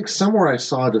 I think somewhere I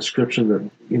saw a description that,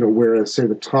 you know, whereas, say,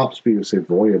 the top speed of, say,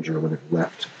 Voyager when it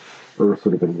left Earth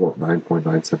would have been warp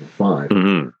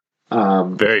 9.975.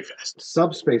 Very fast.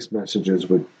 Subspace messages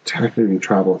would technically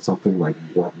travel at something like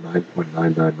warp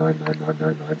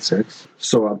 9.999999996.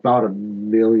 So about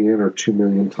 1 million or 2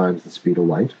 million times the speed of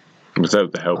light.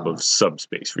 Without the help of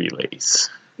subspace relays.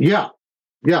 Yeah.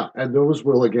 Yeah. And those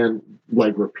will, again,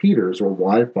 like repeaters or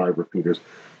Wi-Fi repeaters,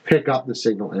 pick up the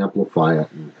signal, amplify it,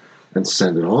 and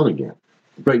send it on again.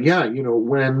 But yeah,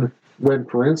 when,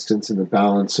 for instance, in the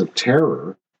Balance of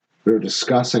Terror, they're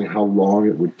discussing how long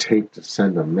it would take to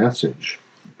send a message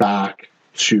back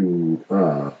to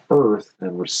Earth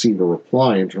and receive a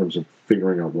reply in terms of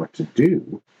figuring out what to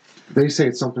do. They say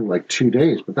it's something like 2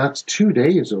 days, but that's 2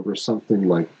 days over something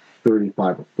like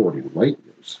 35 or 40 light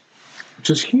years, which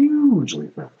is hugely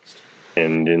fast.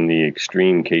 And in the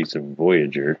extreme case of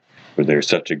Voyager, where they're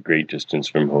such a great distance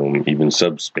from home, even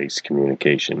subspace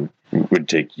communication would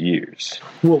take years.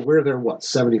 Well, where they're,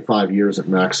 75 years at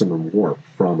maximum warp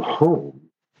from home,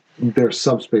 their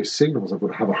subspace signals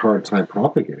would have a hard time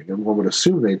propagating. And one would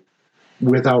assume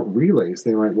without relays,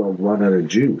 they might well run out of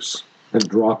juice and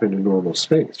drop into normal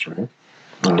space, right?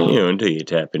 Until you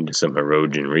tap into some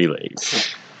Hirogen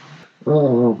relays.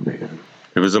 Oh, man.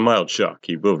 It was a mild shock.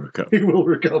 He will recover. He will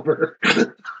recover.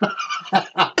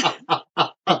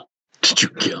 Did you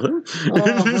kill him?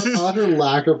 Utter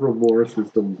lack of remorse is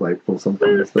delightful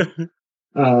sometimes.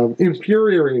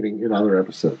 Infuriating in other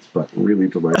episodes, but really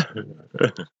delightful.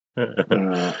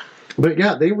 But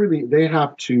yeah, they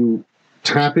have to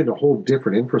tap into whole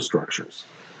different infrastructures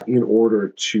in order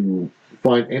to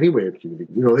find any way of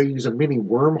communicating. They use a mini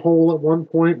wormhole at one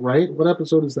point, right? What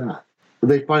episode is that?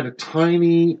 They find a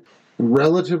tiny,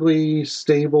 relatively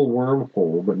stable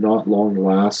wormhole, but not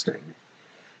long-lasting.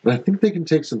 And I think they can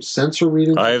take some sensor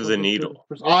readings. Eye of the Needle.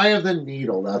 Eye of the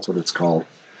Needle, that's what it's called.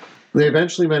 They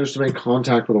eventually managed to make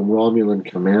contact with a Romulan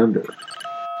commander.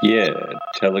 Yeah,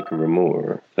 Telek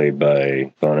Ramor, played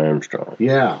by Von Armstrong.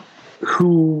 Yeah,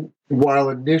 who,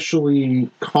 while initially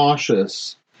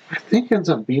cautious, I think ends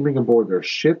up beaming aboard their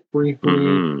ship briefly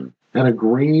and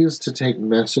agrees to take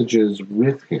messages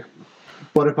with him.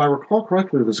 But if I recall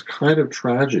correctly, it was a kind of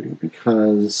tragedy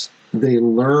because they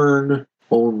learn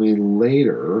only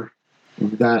later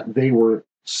that they were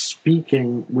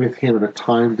speaking with him in a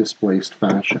time-displaced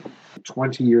fashion.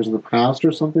 20 years in the past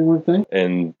or something, weren't they?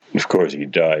 And, of course, he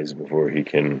dies before he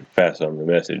can pass on the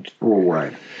message. Oh,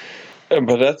 right.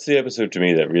 But that's the episode to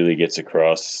me that really gets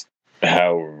across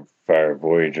how far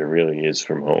Voyager really is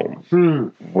from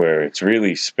home. Where it's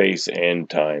really space and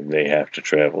time they have to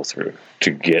travel through to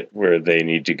get where they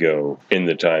need to go in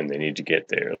the time they need to get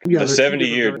there. Yeah, the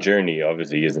 70-year journey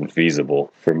obviously isn't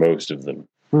feasible for most of them.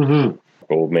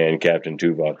 Old man Captain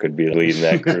Tuvok could be leading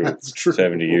that crew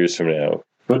 70 years from now.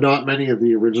 But not many of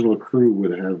the original crew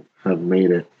would have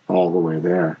made it all the way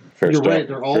there. You're right,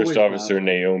 First Officer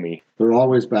Naomi. They're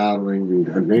always battling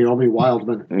Naomi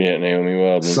Wildman. Yeah, Naomi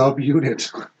Wildman.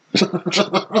 Subunit.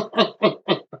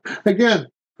 Again,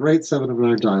 great 7 of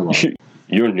 9 dialogue.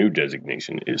 Your new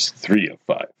designation is 3 of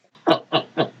 5.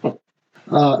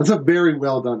 It's a very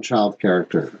well done child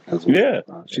character as well. Yeah.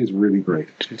 She's really great.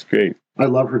 She's great. I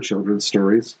love her children's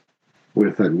stories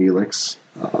with Neelix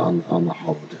on the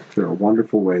holodeck. They're a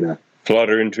wonderful way to...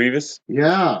 Plotter and Trevis?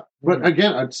 Yeah. But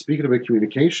again, speaking about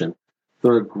communication,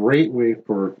 they're a great way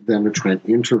for them to try and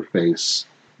interface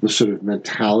the sort of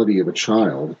mentality of a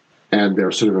child and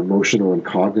their sort of emotional and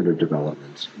cognitive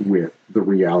development with the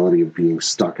reality of being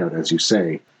stuck out, as you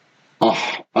say,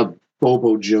 a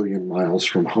bobo-jillion miles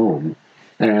from home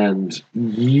and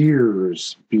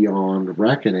years beyond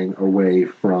reckoning away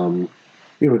from,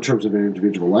 in terms of an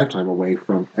individual lifetime, away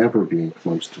from ever being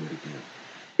close to it again.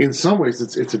 In some ways,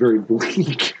 it's a very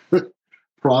bleak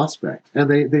prospect, and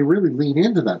they really lean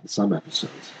into that in some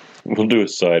episodes. We'll do a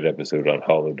side episode on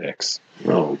holodecks.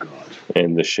 Oh, God.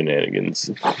 And the shenanigans.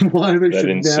 Why they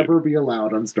should never be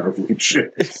allowed on Starfleet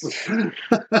ships.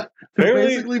 They're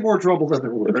basically more trouble than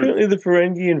they're worth. Apparently the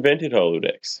Ferengi invented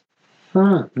holodecks.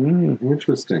 Huh.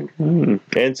 Interesting. And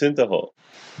Synthahol.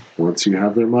 Once you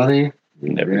have their money,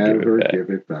 you never give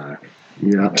it back.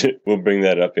 Yeah. We'll bring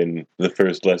that up in the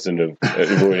first lesson of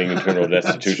avoiding internal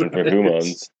destitution for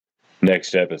humans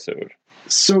next episode.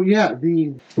 So yeah,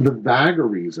 the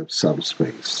vagaries of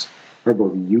subspace are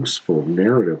both useful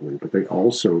narratively, but they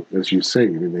also, as you say,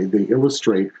 they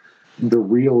illustrate the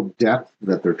real depth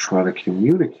that they're trying to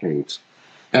communicate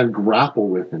and grapple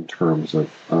with in terms of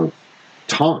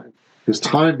time. Because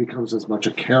time becomes as much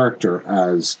a character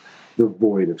as the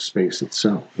void of space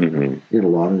itself in a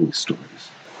lot of these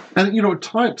stories. And,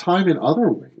 time in other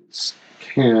ways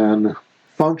can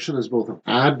function as both an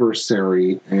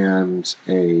adversary and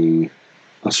a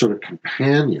sort of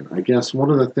companion. I guess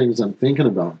one of the things I'm thinking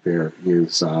about there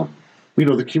is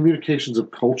the communications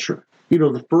of culture.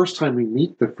 The first time we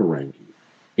meet the Ferengi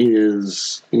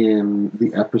is in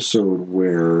the episode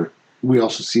where we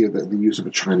also see the use of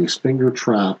a Chinese finger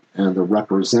trap and the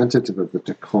representative of the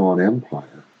Takan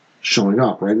Empire showing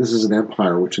up, right? This is an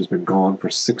empire which has been gone for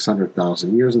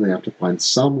 600,000 years, and they have to find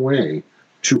some way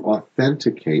to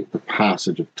authenticate the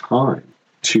passage of time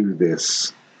to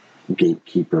this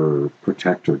gatekeeper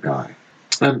protector guy.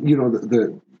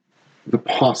 And, the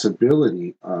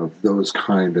possibility of those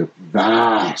kind of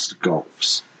vast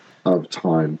gulfs of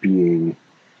time being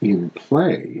in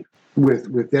play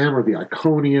with them or the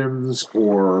Iconians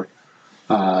or,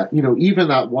 even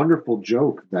that wonderful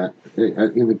joke that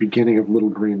in the beginning of Little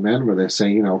Green Men where they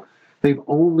say, they've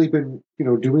only been,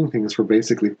 doing things for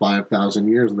basically 5,000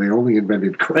 years and they only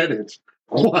invented credit,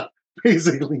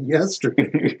 basically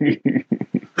yesterday.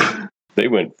 They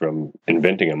went from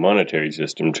inventing a monetary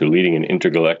system to leading an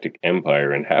intergalactic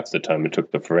empire in half the time it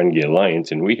took the Ferengi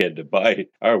Alliance, and we had to buy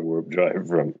our warp drive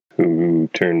from who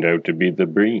turned out to be the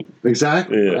Breen.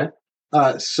 Exactly. Yeah.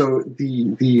 Right? So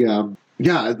the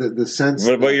sense.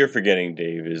 What you're forgetting,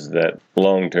 Dave, is that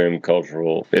long-term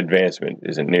cultural advancement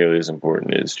isn't nearly as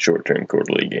important as short-term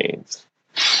quarterly gains.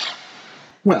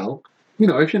 Well,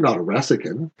 if you're not a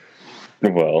Ressican.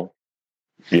 Well,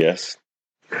 yes.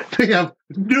 They have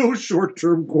no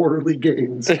short-term quarterly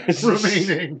gains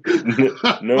remaining.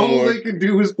 No All more. they can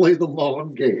do is play the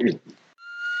long game.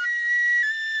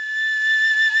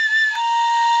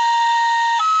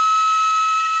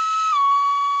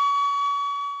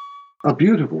 A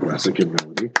beautiful Ressican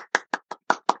melody.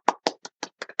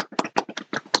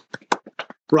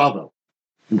 Bravo.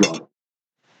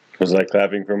 Was I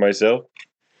clapping for myself?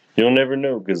 You'll never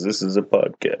know because this is a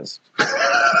podcast.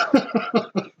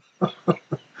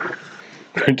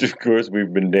 And of course,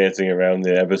 we've been dancing around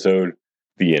the episode,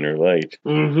 The Inner Light.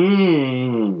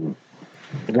 Mm-hmm.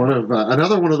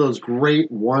 Another one of those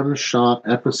great one-shot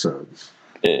episodes.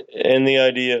 And the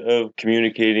idea of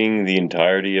communicating the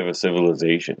entirety of a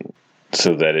civilization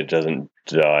so that it doesn't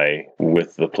die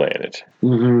with the planet.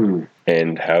 Mm-hmm.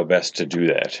 And how best to do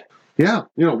that. Yeah,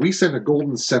 we sent a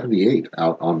Golden 78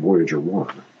 out on Voyager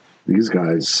 1. These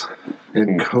guys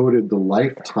encoded the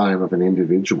lifetime of an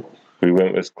individual. We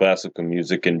went with classical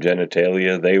music and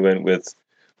genitalia. They went with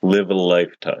live a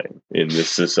lifetime in this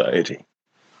society.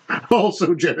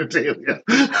 Also genitalia.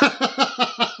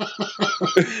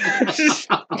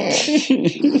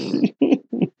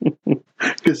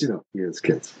 Because, here's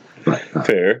kids. But,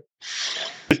 Fair.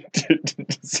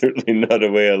 Certainly not a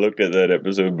way I looked at that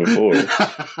episode before.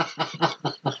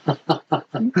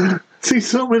 See,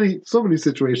 so many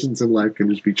situations in life can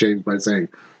just be changed by saying,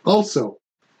 also,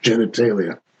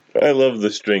 genitalia. I love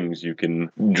the strings you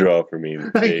can draw for me,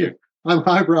 Dave. Thank you. I'm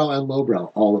highbrow and lowbrow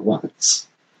all at once.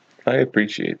 I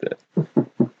appreciate that.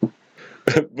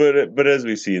 But as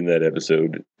we see in that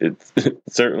episode, it's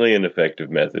certainly an effective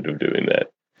method of doing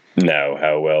that. Now,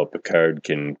 how well Picard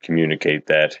can communicate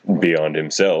that beyond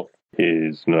himself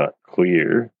is not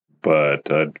clear, but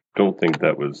I don't think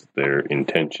that was their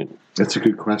intention. That's a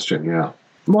good question, yeah.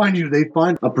 Mind you, they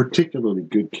find a particularly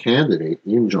good candidate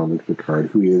in Jean-Luc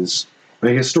Picard, who is a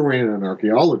historian and an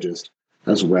archaeologist,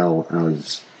 as well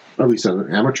as, at least at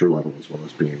an amateur level, as well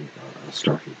as being a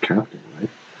Starfleet captain, right?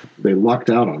 They lucked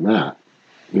out on that.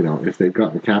 If they'd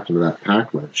gotten the captain of that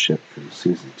Pac-led ship from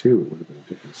season 2, it would have been a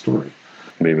different story.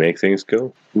 They make things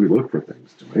go. We look for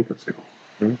things to make us go.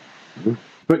 Mm-hmm. Mm-hmm.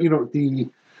 But,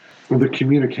 the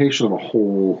communication of a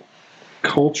whole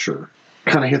culture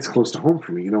kind of hits close to home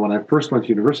for me. When I first went to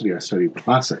university, I studied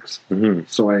classics. Mm-hmm.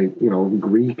 So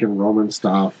Greek and Roman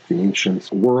stuff, the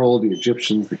ancient world, the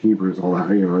Egyptians, the Hebrews, all that,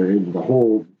 the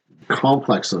whole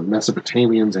complex of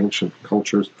Mesopotamians, ancient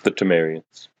cultures. The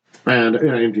Temerians. And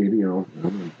indeed,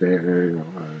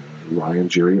 Ryan,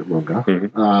 Jiri, and Lunga.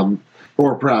 Mm-hmm.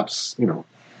 Or perhaps,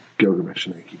 Gilgamesh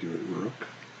and Enkidu Uruk.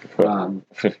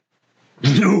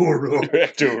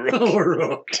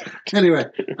 Uruk. Anyway,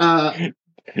 but,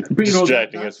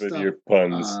 distracting us with your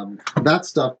puns. That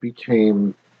stuff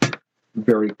became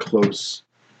very close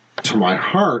to my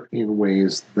heart in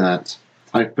ways that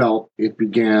I felt it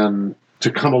began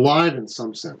to come alive in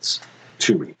some sense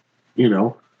to me,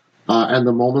 and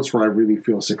the moments where I really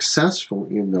feel successful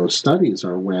in those studies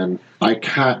are when I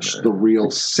catch the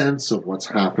real sense of what's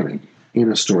happening in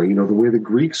a story. The way the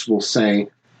Greeks will say,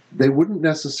 they wouldn't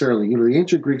necessarily, the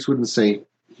ancient Greeks wouldn't say,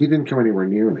 he didn't come anywhere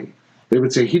near me. They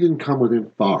would say, he didn't come within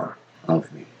far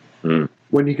of me. Mm.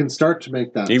 When you can start to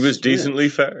make that he was switch, decently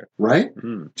fair. right?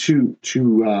 Mm. To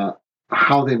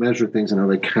how they measure things and how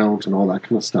they count and all that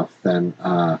kind of stuff, then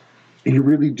you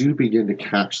really do begin to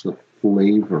catch the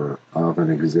flavor of an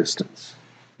existence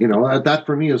You know, that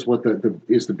for me is what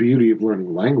is the beauty of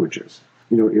learning languages.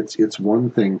 You know, it's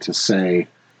one thing to say,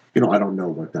 you know, I don't know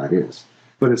what that is.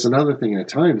 But it's another thing in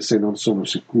Italian to say non sono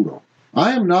sicuro.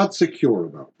 I am not secure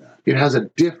about that. It has a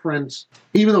different,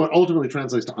 even though it ultimately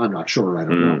translates to I'm not sure, I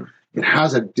don't know, it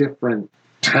has a different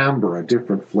timbre, a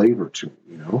different flavor to it,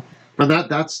 you know? And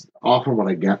that's often what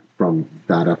I get from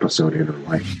that episode, Inner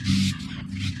Light.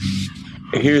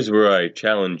 Here's where I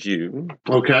challenge you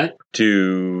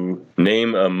to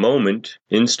name a moment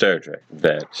in Star Trek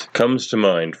that comes to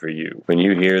mind for you when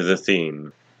you hear the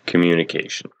theme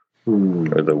communication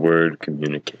or the word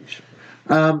communication.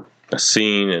 A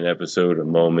scene, an episode, a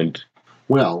moment.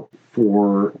 Well,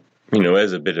 for... You know,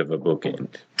 as a bit of a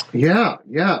bookend. Yeah.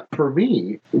 For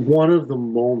me, one of the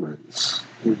moments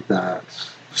that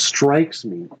strikes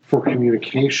me for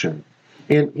communication,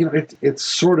 and, you know, it's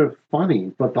sort of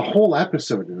funny, but the whole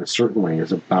episode, in a certain way,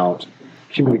 is about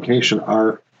communication.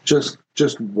 Are just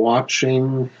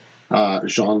watching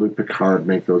Jean-Luc Picard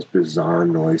make those bizarre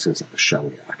noises at the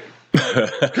Shellyak.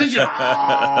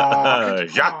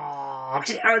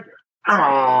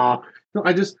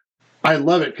 I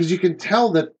love it, because you can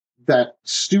tell that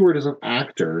Stewart, as an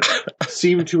actor,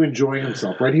 seemed to enjoy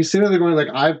himself, right? He's sitting there going, like,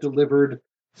 I've delivered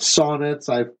sonnets,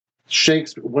 I've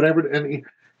Shakespeare, whatever, and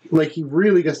he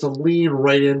really gets to lean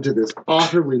right into this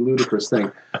utterly ludicrous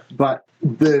thing. But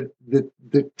the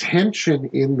tension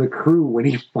in the crew when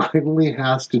he finally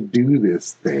has to do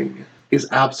this thing is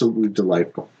absolutely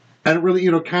delightful. And it really,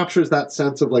 you know, captures that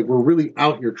sense of, like, we're really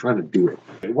out here trying to do it.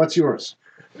 What's yours?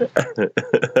 I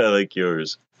like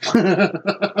yours.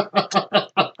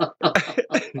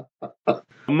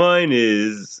 Mine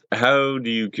is, how do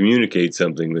you communicate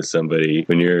something with somebody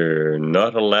when you're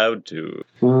not allowed to?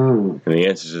 And the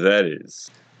answer to that is,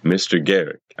 Mr.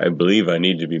 Garrick, I believe I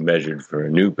need to be measured for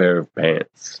a new pair of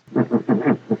pants.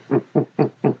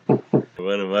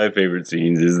 One of my favorite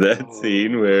scenes is that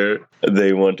scene where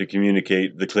they want to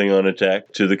communicate the Klingon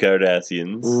attack to the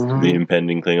Cardassians, the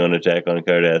impending Klingon attack on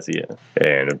Cardassia.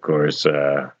 And, of course,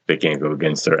 they can't go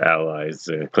against their allies,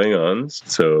 Klingons,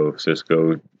 so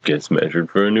Sisko gets measured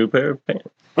for a new pair of pants.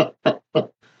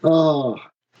 Elam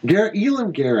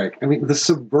Garak, I mean, the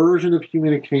subversion of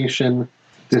communication,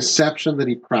 deception that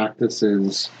he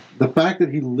practices, the fact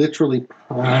that he literally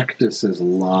practices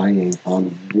lying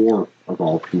on Worf, of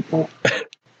all people.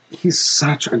 He's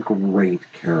such a great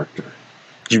character.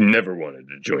 You never wanted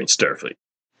to join Starfleet.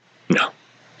 No.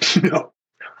 No.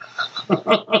 Of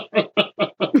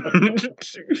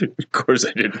course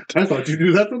I didn't. I thought you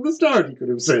knew that from the start, he could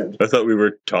have said. I thought we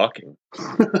were talking.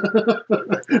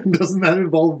 Doesn't that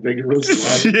involve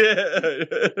vigorous lying?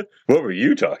 Yeah. What were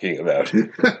you talking about?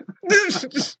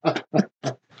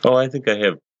 Oh, I think I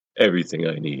have everything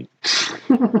I need.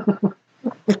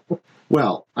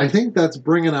 Well, I think that's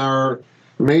bringing our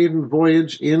maiden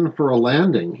voyage in for a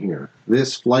landing here.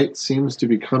 This flight seems to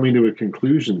be coming to a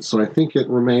conclusion, so I think it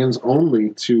remains only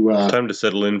to... time to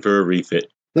settle in for a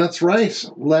refit. That's right.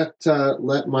 Let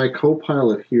my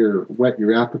co-pilot here whet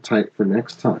your appetite for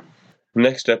next time.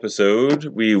 Next episode,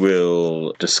 we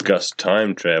will discuss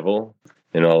time travel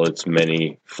in all its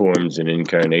many forms and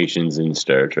incarnations in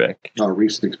Star Trek. Our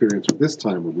recent experience with this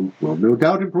time loop will no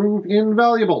doubt prove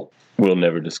invaluable. We'll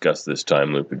never discuss this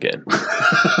time loop again.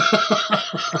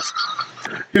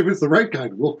 If it's the right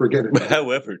kind, we'll forget it.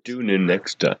 However, tune in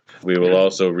next time. We will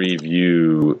also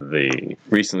review the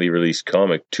recently released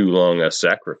comic, Too Long a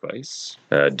Sacrifice,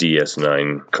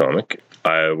 DS9 comic.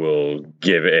 I will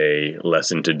give a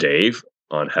lesson to Dave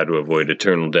on how to avoid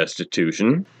eternal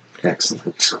destitution.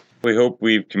 Excellent. We hope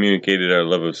we've communicated our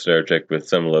love of Star Trek with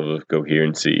some level of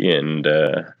coherency, and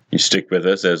you stick with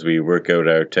us as we work out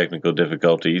our technical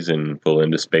difficulties and pull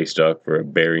into Space Dock for a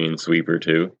Barian sweep or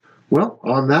two. Well,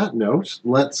 on that note,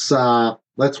 let's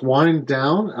wind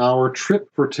down our trip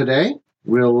for today.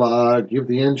 We'll give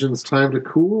the engines time to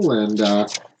cool and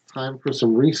time for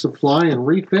some resupply and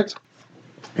refit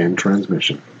and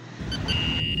transmission.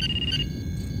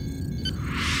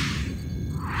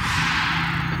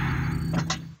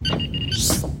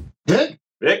 Vic?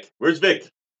 Vic? Where's Vic?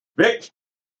 Vic?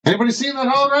 Anybody seen that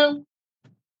hologram?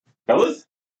 Fellas?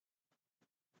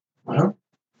 Well,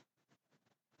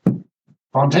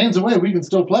 Fontaine's away. We can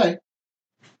still play.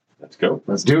 Let's go.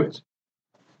 Let's do it.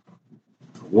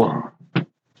 1,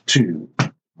 2,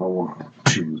 1,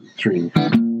 2, 3.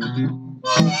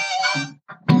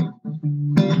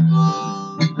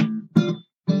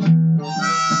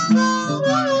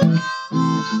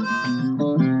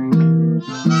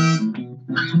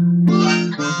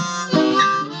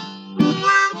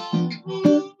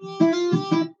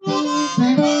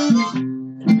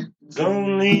 It's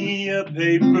only a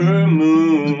paper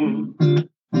moon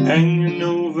hanging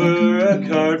over a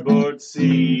cardboard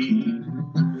sea.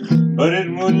 But it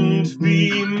wouldn't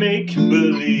be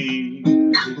make-believe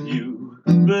if you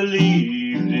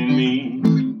believed in me.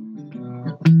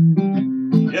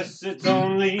 Yes, it's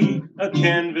only a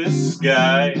canvas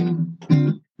sky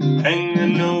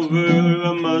hanging over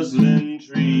a muslin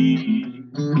tree.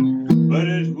 But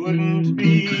it wouldn't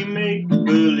be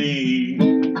make-believe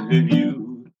if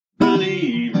you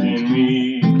believed in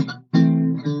me.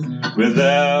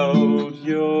 Without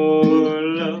your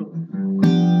love,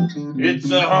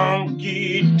 it's a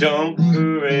honky-tonk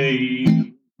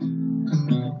parade.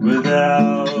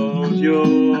 Without your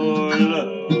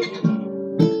love,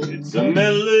 it's a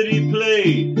melody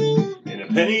played in a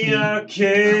penny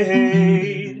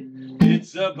arcade.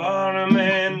 It's a Barnum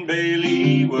and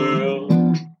Bailey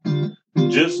world,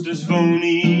 just as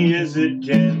phony as it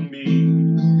can be.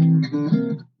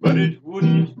 But it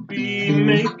wouldn't be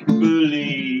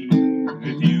make-believe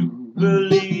if you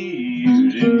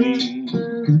believed in me.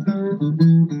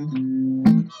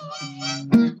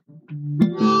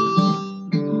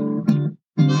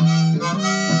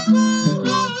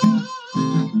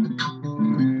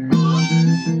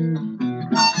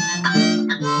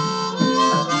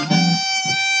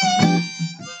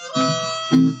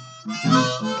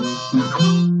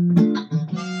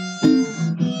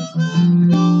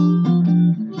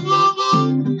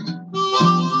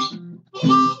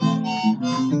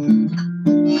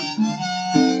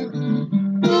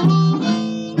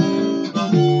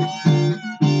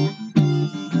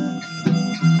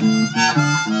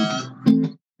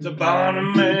 It's a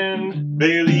Barnum and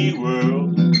Bailey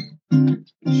world,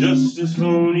 just as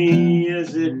phony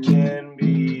as it can